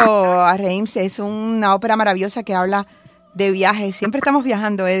viaggio a Reims es una ópera maravillosa que habla de viajes. Siempre estamos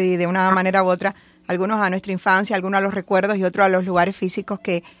viajando, Eddy, de una manera u otra. Algunos a nuestra infancia, algunos a los recuerdos y otros a los lugares físicos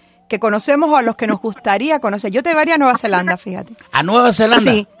que conocemos o a los que nos gustaría conocer. Yo te llevaría a Nueva Zelanda, fíjate. ¿A Nueva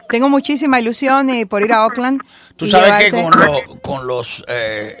Zelanda? Sí, tengo muchísima ilusión por ir a Auckland. Tú sabes que con los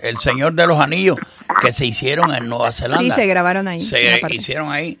El Señor de los Anillos que se hicieron en Nueva Zelanda. Sí, se grabaron ahí. Se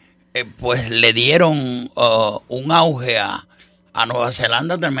hicieron ahí. Pues le dieron un auge a Nueva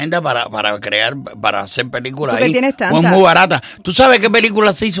Zelanda tremenda para hacer películas ahí. Tienes tanta. Pues muy barata. ¿Tú sabes qué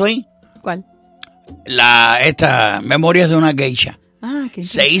película se hizo ahí? ¿Cuál? Esta Memorias de una Geisha.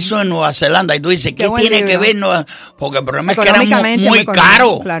 Se hizo en Nueva Zelanda y tú dices, ¿qué tiene que ver? Porque el problema es que era muy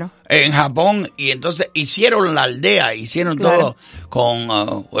caro en Japón y entonces hicieron la aldea, hicieron todo con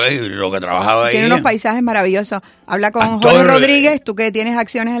lo que trabajaba ahí. Tiene unos paisajes maravillosos. Habla con Jorge Rodríguez, tú que tienes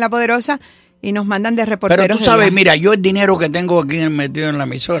acciones en La Poderosa, y nos mandan de reporteros. Pero tú sabes, mira, yo el dinero que tengo aquí metido en la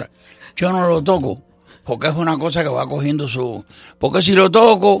emisora, yo no lo toco, porque es una cosa que va cogiendo su... Porque si lo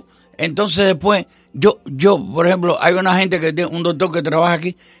toco, entonces después, yo por ejemplo, hay una gente que tiene, un doctor que trabaja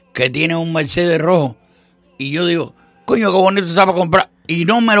aquí, que tiene un Mercedes rojo, y yo digo, coño, qué bonito está para comprar, y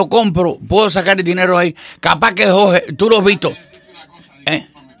no me lo compro, puedo sacar el dinero ahí. Capaz que Jorge, tú lo has visto.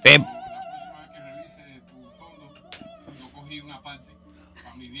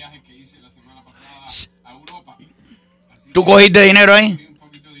 ¿Tú cogiste dinero ahí?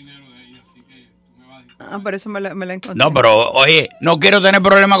 Por eso me lo encontré. No, pero oye, no quiero tener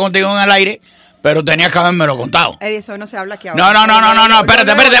problemas contigo en el aire, pero tenías que habérmelo contado. Eddie, eso no se habla aquí ahora. No,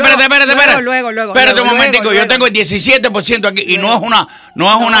 espérate. Luego. Espérate un momentico, yo tengo el 17% aquí y no es una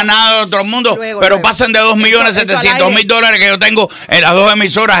nada de otro mundo, pero pasan de $2.700.000 que yo tengo en las dos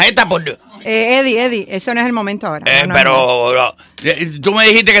emisoras estas, por Dios. Eddie, eso no es el momento ahora. Pero tú me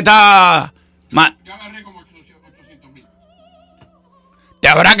dijiste que estaba... Yo agarré como 800.000. ¿Te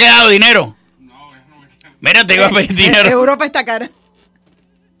habrá quedado dinero? Mira, te iba a pedir dinero. Europa está cara.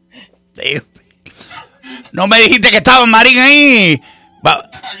 No me dijiste que estaba Marín ahí.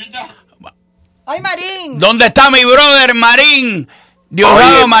 ¡Ay, Marín! ¿Dónde está mi brother Marín?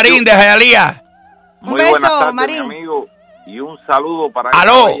 Diosdado Marín de Jayalía. Un beso, buenas tardes, Marín. mi amigo. Y un saludo para...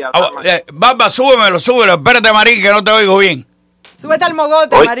 Aló, Barba, súbelo. Espérate, Marín, que no te oigo bien. Súbete al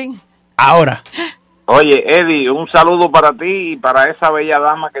mogote, Marín. Ahora. Oye, Eddie, un saludo para ti y para esa bella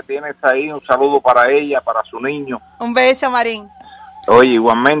dama que tienes ahí. Un saludo para ella, para su niño. Un beso, Marín. Oye,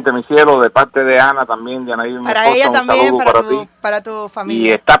 igualmente, mi cielo, de parte de Ana también, de Anaí, para esposa, ella también, ti. Para tu familia.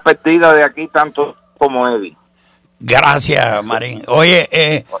 Y estás perdida de aquí tanto como Eddie. Gracias, Marín.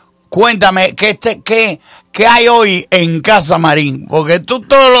 Oye, cuéntame, ¿qué hay hoy en casa, Marín? Porque tú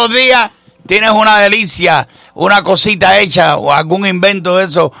todos los días tienes una delicia, una cosita hecha o algún invento de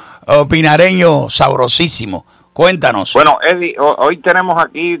esos pinareños sabrosísimo. Cuéntanos. Bueno, Eddie, hoy tenemos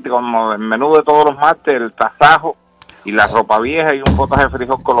aquí, como el menú de todos los martes, el tasajo y la ropa vieja y un potaje de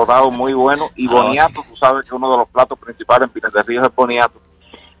frijol colorado muy bueno. Y boniato, sí. Tú sabes que uno de los platos principales en Pinar del Río es boniato.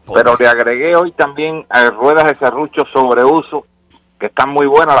 Pero le agregué hoy también ruedas de serrucho sobre uso, que están muy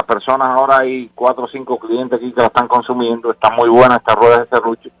buenas. Las personas, ahora hay 4 o 5 clientes aquí que la están consumiendo. Están muy buenas estas ruedas de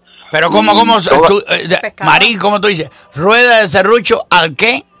serrucho. Pero Marín, ¿cómo tú dices? ¿Rueda de serrucho al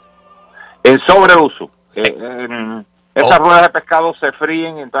qué? En sobreuso. Esas ruedas de pescado se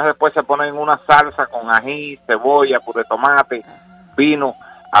fríen, entonces después se ponen en una salsa con ají, cebolla, puré de tomate, vino,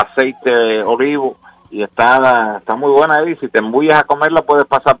 aceite de olivo, y está muy buena ahí. Si te embullas a comerla, puedes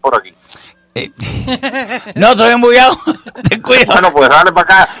pasar por aquí. No, estoy embullado. Ten cuidado. Bueno, pues dale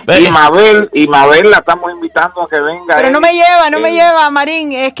para acá. Y Mabel la estamos invitando a que venga. Pero no me lleva,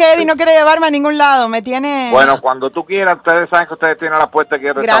 Marín. Es que Eddie no quiere llevarme a ningún lado. Me tiene... Bueno, cuando tú quieras, ustedes saben que ustedes tienen la puerta aquí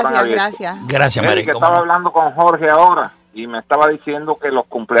del restaurante abierto. Gracias, Marín. Que estaba hablando con Jorge ahora y me estaba diciendo que los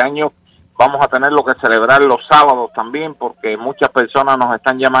cumpleaños vamos a tener lo que celebrar los sábados también, porque muchas personas nos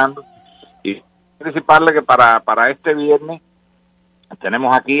están llamando. Y anticiparle que para este viernes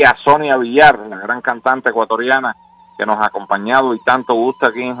tenemos aquí a Sonia Villar, la gran cantante ecuatoriana que nos ha acompañado y tanto gusta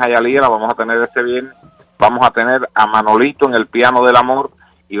aquí en Jayalía. La vamos a tener este viernes. Vamos a tener a Manolito en el piano del amor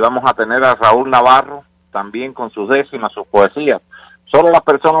y vamos a tener a Raúl Navarro también con sus décimas, sus poesías. Solo las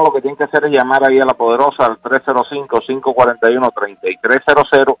personas lo que tienen que hacer es llamar ahí a La Poderosa al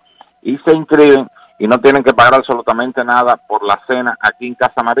 305-541-3300 y se inscriben y no tienen que pagar absolutamente nada por la cena aquí en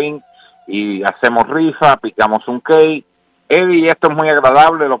Casa Marín. Y hacemos rifa, picamos un cake. Eddie, esto es muy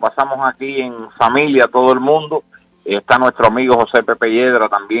agradable, lo pasamos aquí en familia, todo el mundo. Está nuestro amigo José Pepe Yedra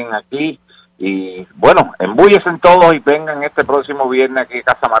también aquí. Y bueno, embúyesen todos y vengan este próximo viernes aquí a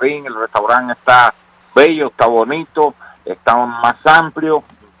Casa Marín. El restaurante está bello, está bonito, está más amplio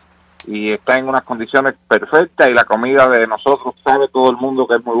y está en unas condiciones perfectas. Y la comida de nosotros, sabe todo el mundo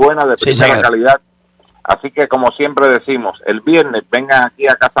que es muy buena, de primera calidad. Así que, como siempre decimos, el viernes vengan aquí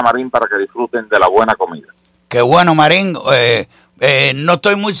a Casa Marín para que disfruten de la buena comida. Qué bueno, Marín. No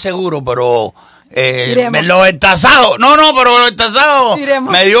estoy muy seguro, pero los entasados. Pero los entasados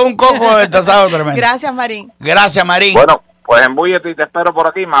me dio un coco de entasado tremendo. Gracias, Marín. Gracias, Marín. Bueno, pues embúyete y te espero por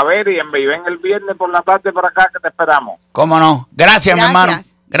aquí, Mabel, y ven el viernes por la tarde por acá que te esperamos. ¿Cómo no? Gracias, mi hermano.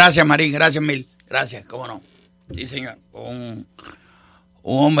 Gracias, Marín. Gracias mil. Gracias, ¿cómo no? Sí, señor.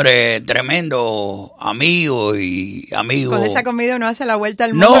 Un hombre tremendo, amigo. Con esa comida uno hace la vuelta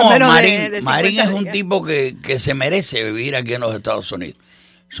al mundo. No, Marín es un tipo que se merece vivir aquí en los Estados Unidos.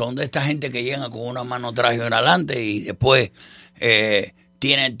 Son de esta gente que llegan con una mano atrás y una adelante y después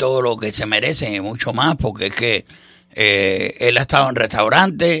tienen todo lo que se merecen y mucho más, porque es que él ha estado en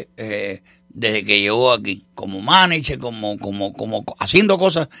restaurantes desde que llegó aquí, como manager, como haciendo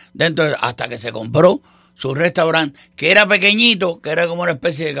cosas hasta que se compró su restaurante, que era pequeñito, que era como una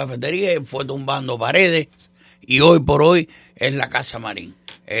especie de cafetería, y fue tumbando paredes, y hoy por hoy es la Casa Marín.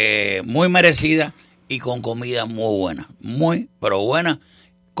 Muy merecida y con comida muy buena, muy, pero buena,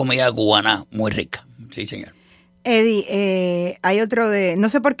 comida cubana muy rica. Sí, señor. Eddy, hay otro no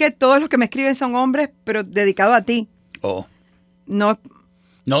sé por qué todos los que me escriben son hombres, pero dedicado a ti. Oh. No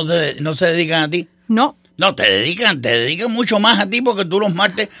se dedican a ti. No. No, te dedican mucho más a ti porque tú los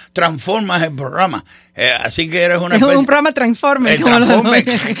martes transformas el programa. Así que eres una especie... Es un programa Transformer.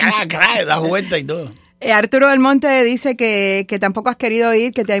 Das vuelta y todo. Arturo del Monte dice que tampoco has querido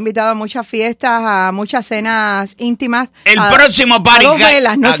ir, que te ha invitado a muchas fiestas, a muchas cenas íntimas. El próximo party. A 2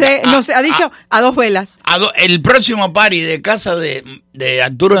 velas, no sé, ha dicho a 2 velas. El próximo party de casa de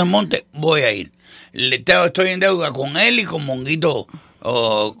Arturo del Monte voy a ir. Estoy en deuda con él y con Monguito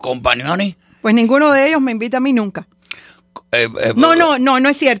Compagnoni. Pues ninguno de ellos me invita a mí nunca. No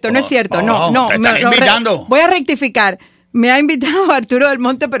es cierto, no es cierto. No. Te están invitando. Voy a rectificar. Me ha invitado Arturo del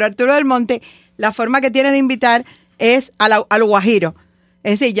Monte, pero Arturo del Monte, la forma que tiene de invitar es a lo guajiro.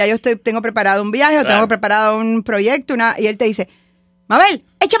 Es decir, ya yo tengo preparado un viaje, o tengo preparado un proyecto, y él te dice, Mabel,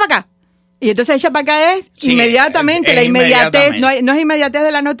 echa para acá. Y entonces echa para acá es inmediatamente, la inmediatez, no es inmediatez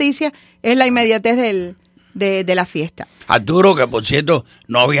de la noticia, es la inmediatez de la fiesta. Arturo, que por cierto,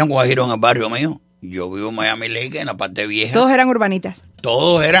 no habían guajiros en el barrio mío. Yo vivo en Miami Lake, en la parte vieja. Todos eran urbanitas.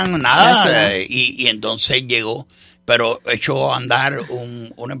 Todos eran nada, y entonces llegó, pero echó a andar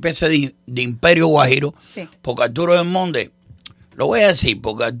una especie de imperio guajiro, sí. Porque Arturo del Monte, lo voy a decir,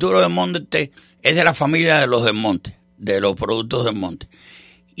 porque Arturo del Monte es de la familia de los del Monte, de los productos del Monte.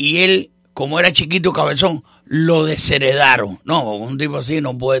 Y él, como era chiquito cabezón, lo desheredaron. No, un tipo así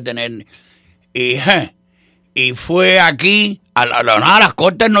no puede tener... Y fue aquí a las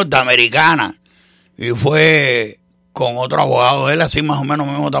cortes norteamericanas y fue con otro abogado de él, así más o menos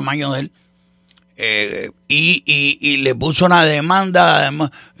mismo tamaño de él, y le puso una demanda,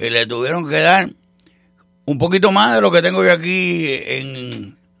 además, y le tuvieron que dar un poquito más de lo que tengo yo aquí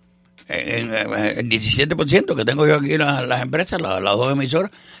en el 17% que tengo yo aquí las empresas, las 2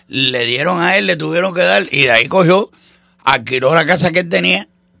 emisoras, le dieron a él, le tuvieron que dar, y de ahí cogió, alquiló la casa que él tenía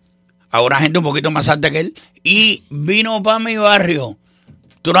a una gente un poquito más alta que él, y vino para mi barrio.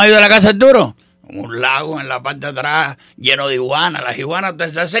 ¿Tú no has ido a la casa de Arturo? Un lago en la parte de atrás, lleno de iguanas. Las iguanas te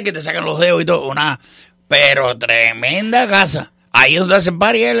hacen que te sacan los dedos y todo. Pero tremenda casa. Ahí es donde hace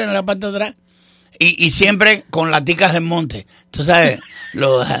party él, en la parte de atrás. Y siempre con laticas del monte. Tú sabes,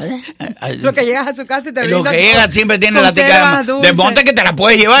 lo que llegas a su casa y te lo que llega siempre tiene laticas del monte que te la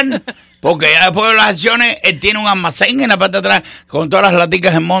puedes llevar. Porque ya después de las acciones, él tiene un almacén en la parte de atrás con todas las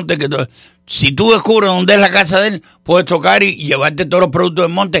laticas del monte. Si tú descubres dónde es la casa de él, puedes tocar y llevarte todos los productos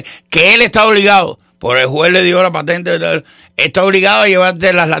del monte, que él está obligado, por el juez le dio la patente, está obligado a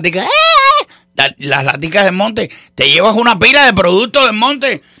llevarte las laticas. Las laticas del monte. Te llevas una pila de productos del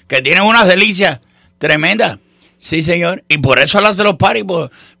monte que tienen unas delicias tremendas. Sí, señor. Y por eso él hace los paris,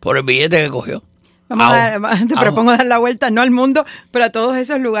 por el billete que cogió. Te propongo dar la vuelta, no al mundo, pero a todos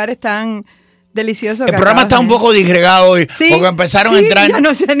esos lugares tan deliciosos. El programa está un poco disgregado hoy, sí, porque empezaron a entrar... ya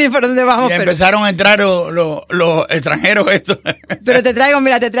no sé ni por dónde vamos. Pero empezaron a entrar los extranjeros estos. Pero te traigo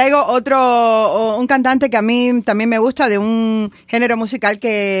un cantante que a mí también me gusta, de un género musical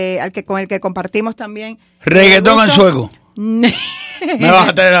con el que compartimos también. Reggaetón en sueco. Me vas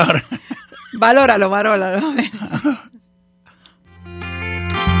a tener ahora. Valóralo.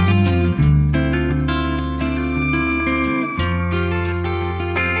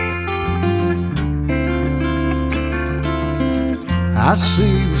 I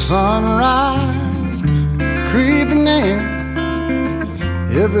see the sunrise creeping in.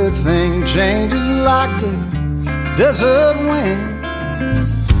 Everything changes like the desert wind.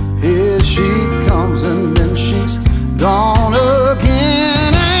 Here she comes and then she's gone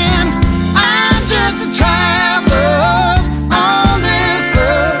again. And I'm just a traveler on this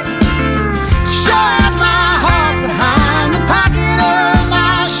earth. Sure as my heart's behind the pocket of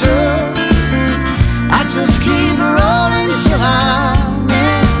my shirt. I just keep rolling till I'm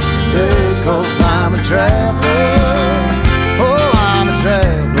in there, 'cause I'm a traveler. Oh, I'm a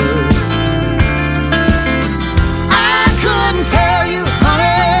traveler. I couldn't tell you,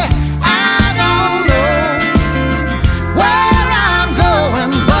 honey, I don't know where I'm going.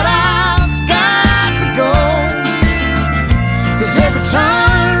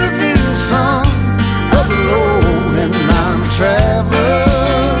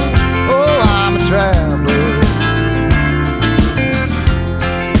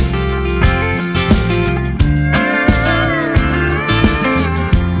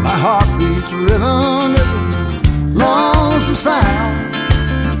 Each rhythm is a lonesome sound,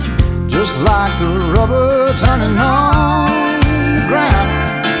 just like the rubber turning on the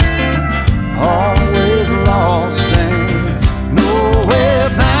ground. Always lost and nowhere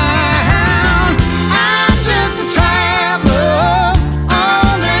bound. I'm just a traveler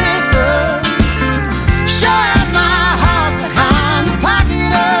on this earth, showing my heart behind the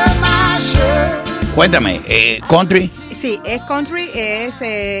pocket of my shirt. Cuéntame, country. Sí, es country, es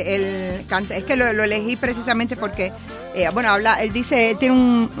el cante. Es que lo elegí precisamente porque, él dice, tiene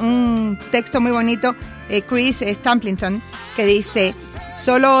un texto muy bonito, Chris Stapleton, que dice: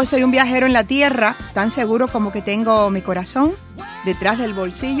 solo soy un viajero en la tierra, tan seguro como que tengo mi corazón detrás del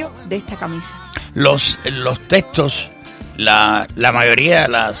bolsillo de esta camisa. Los textos, la mayoría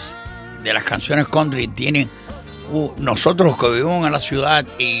de las canciones country tienen, nosotros que vivimos en la ciudad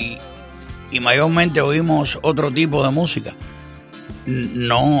y mayormente oímos otro tipo de música,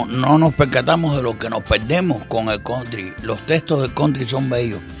 no nos percatamos de lo que nos perdemos con el country. Los textos del country son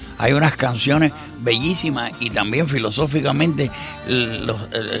bellos. Hay unas canciones bellísimas y también filosóficamente el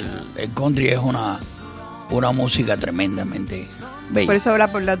country es una música tremendamente bella. Por eso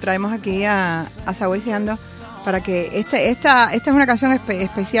la traemos aquí a Sawesiando, para que esta es una canción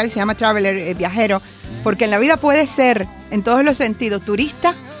especial, se llama Traveler, viajero, porque en la vida puede ser en todos los sentidos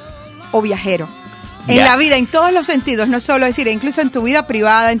turista o viajero. En la vida, en todos los sentidos, no solo decir, incluso en tu vida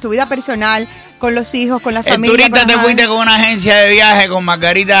privada, en tu vida personal, con los hijos, con la familia. El turista te fuiste con una agencia de viaje, con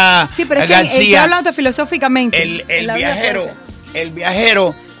Margarita García. Sí, pero es que estoy hablando filosóficamente. El viajero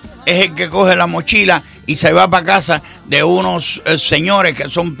es el que coge la mochila y se va para casa de unos señores que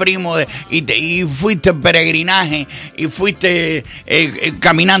son primos y fuiste en peregrinaje y fuiste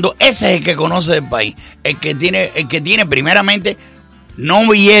caminando. Ese es el que conoce el país. El que tiene primeramente no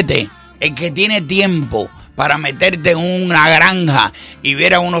billete, el que tiene tiempo para meterte en una granja y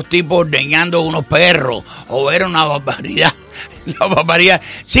ver a unos tipos ordeñando unos perros o ver una barbaridad.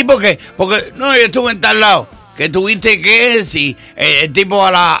 Sí, porque no, yo estuve en tal lado, que tuviste que si el tipo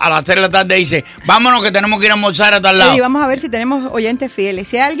a las 3 de la tarde dice, vámonos que tenemos que ir a almorzar a tal lado. Sí, vamos a ver si tenemos oyentes fieles.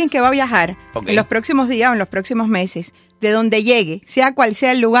 Si hay alguien que va a viajar en los próximos días o en los próximos meses, de donde llegue, sea cual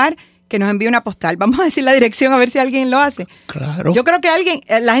sea el lugar, que nos envíe una postal. Vamos a decir la dirección a ver si alguien lo hace. Claro. Yo creo que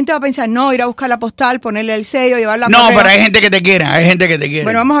la gente va a pensar, no, ir a buscar la postal, ponerle el sello, llevarla a No, correo. pero hay gente que te quiere,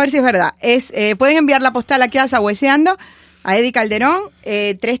 Bueno, vamos a ver si es verdad. Pueden enviar la postal aquí a Sawesiando, a Eddy Calderón,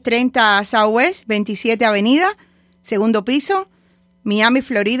 330 Southwest, 27 Avenida, segundo piso, Miami,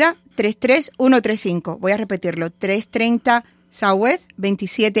 Florida, 33135. Voy a repetirlo, 330 Southwest,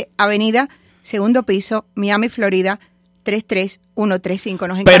 27 Avenida, segundo piso, Miami, Florida, 33135.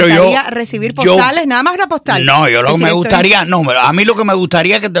 Nos encantaría recibir postales, nada más una postal. No, a mí lo que me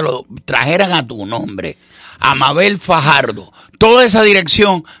gustaría es que te lo trajeran a tu nombre, a Mabel Fajardo. Toda esa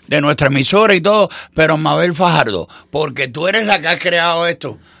dirección de nuestra emisora y todo, pero Mabel Fajardo, porque tú eres la que has creado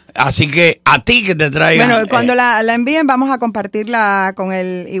esto. Así que a ti que te traigan. Bueno, cuando la envíen vamos a compartirla con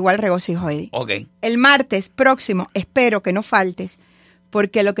el igual regocijo, Eddy. Ok. El martes próximo, espero que no faltes,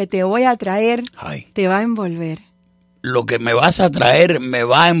 porque lo que te voy a traer te va a envolver. Lo que me vas a traer me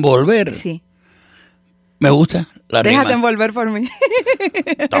va a envolver. Sí. Me gusta la rima. Déjate envolver por mí.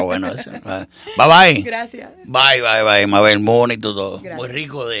 Está bueno eso. Bye. Gracias. Bye, Mabel. Muy bonito todo. Gracias. Muy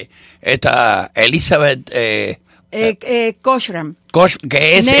rico de esta Elizabeth Cochran.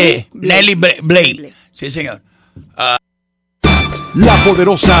 Que es Nelly Blake. Sí, señor. La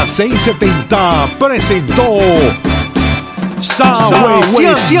poderosa 670 presentó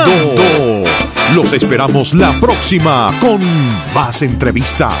Sawesiando. Los esperamos la próxima con más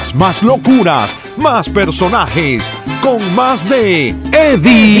entrevistas, más locuras, más personajes, con más de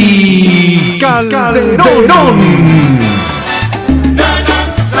Eddy Calderón.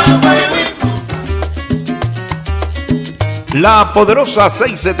 La poderosa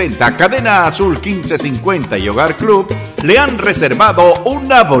 670, Cadena Azul 1550 y Hogar Club le han reservado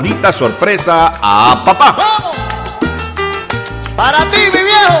una bonita sorpresa a papá. ¡Vamos! Para ti, mi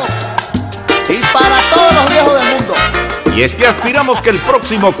viejo, y para todos los viejos del mundo. Y es que aspiramos que el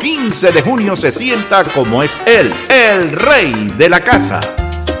próximo 15 de junio se sienta como es él, el rey de la casa.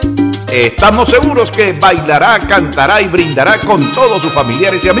 Estamos seguros que bailará, cantará y brindará con todos sus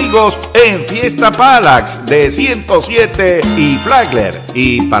familiares y amigos en Fiesta Palax de 107 y Flagler.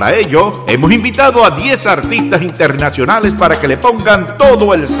 Y para ello hemos invitado a 10 artistas internacionales para que le pongan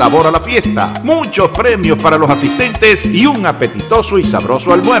todo el sabor a la fiesta. Muchos premios para los asistentes y un apetitoso y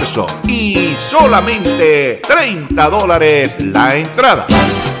sabroso almuerzo. Y solamente $30 la entrada.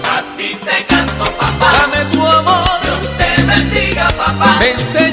 A ti te canto, papá. Dame tu amor. Dios te bendiga, papá.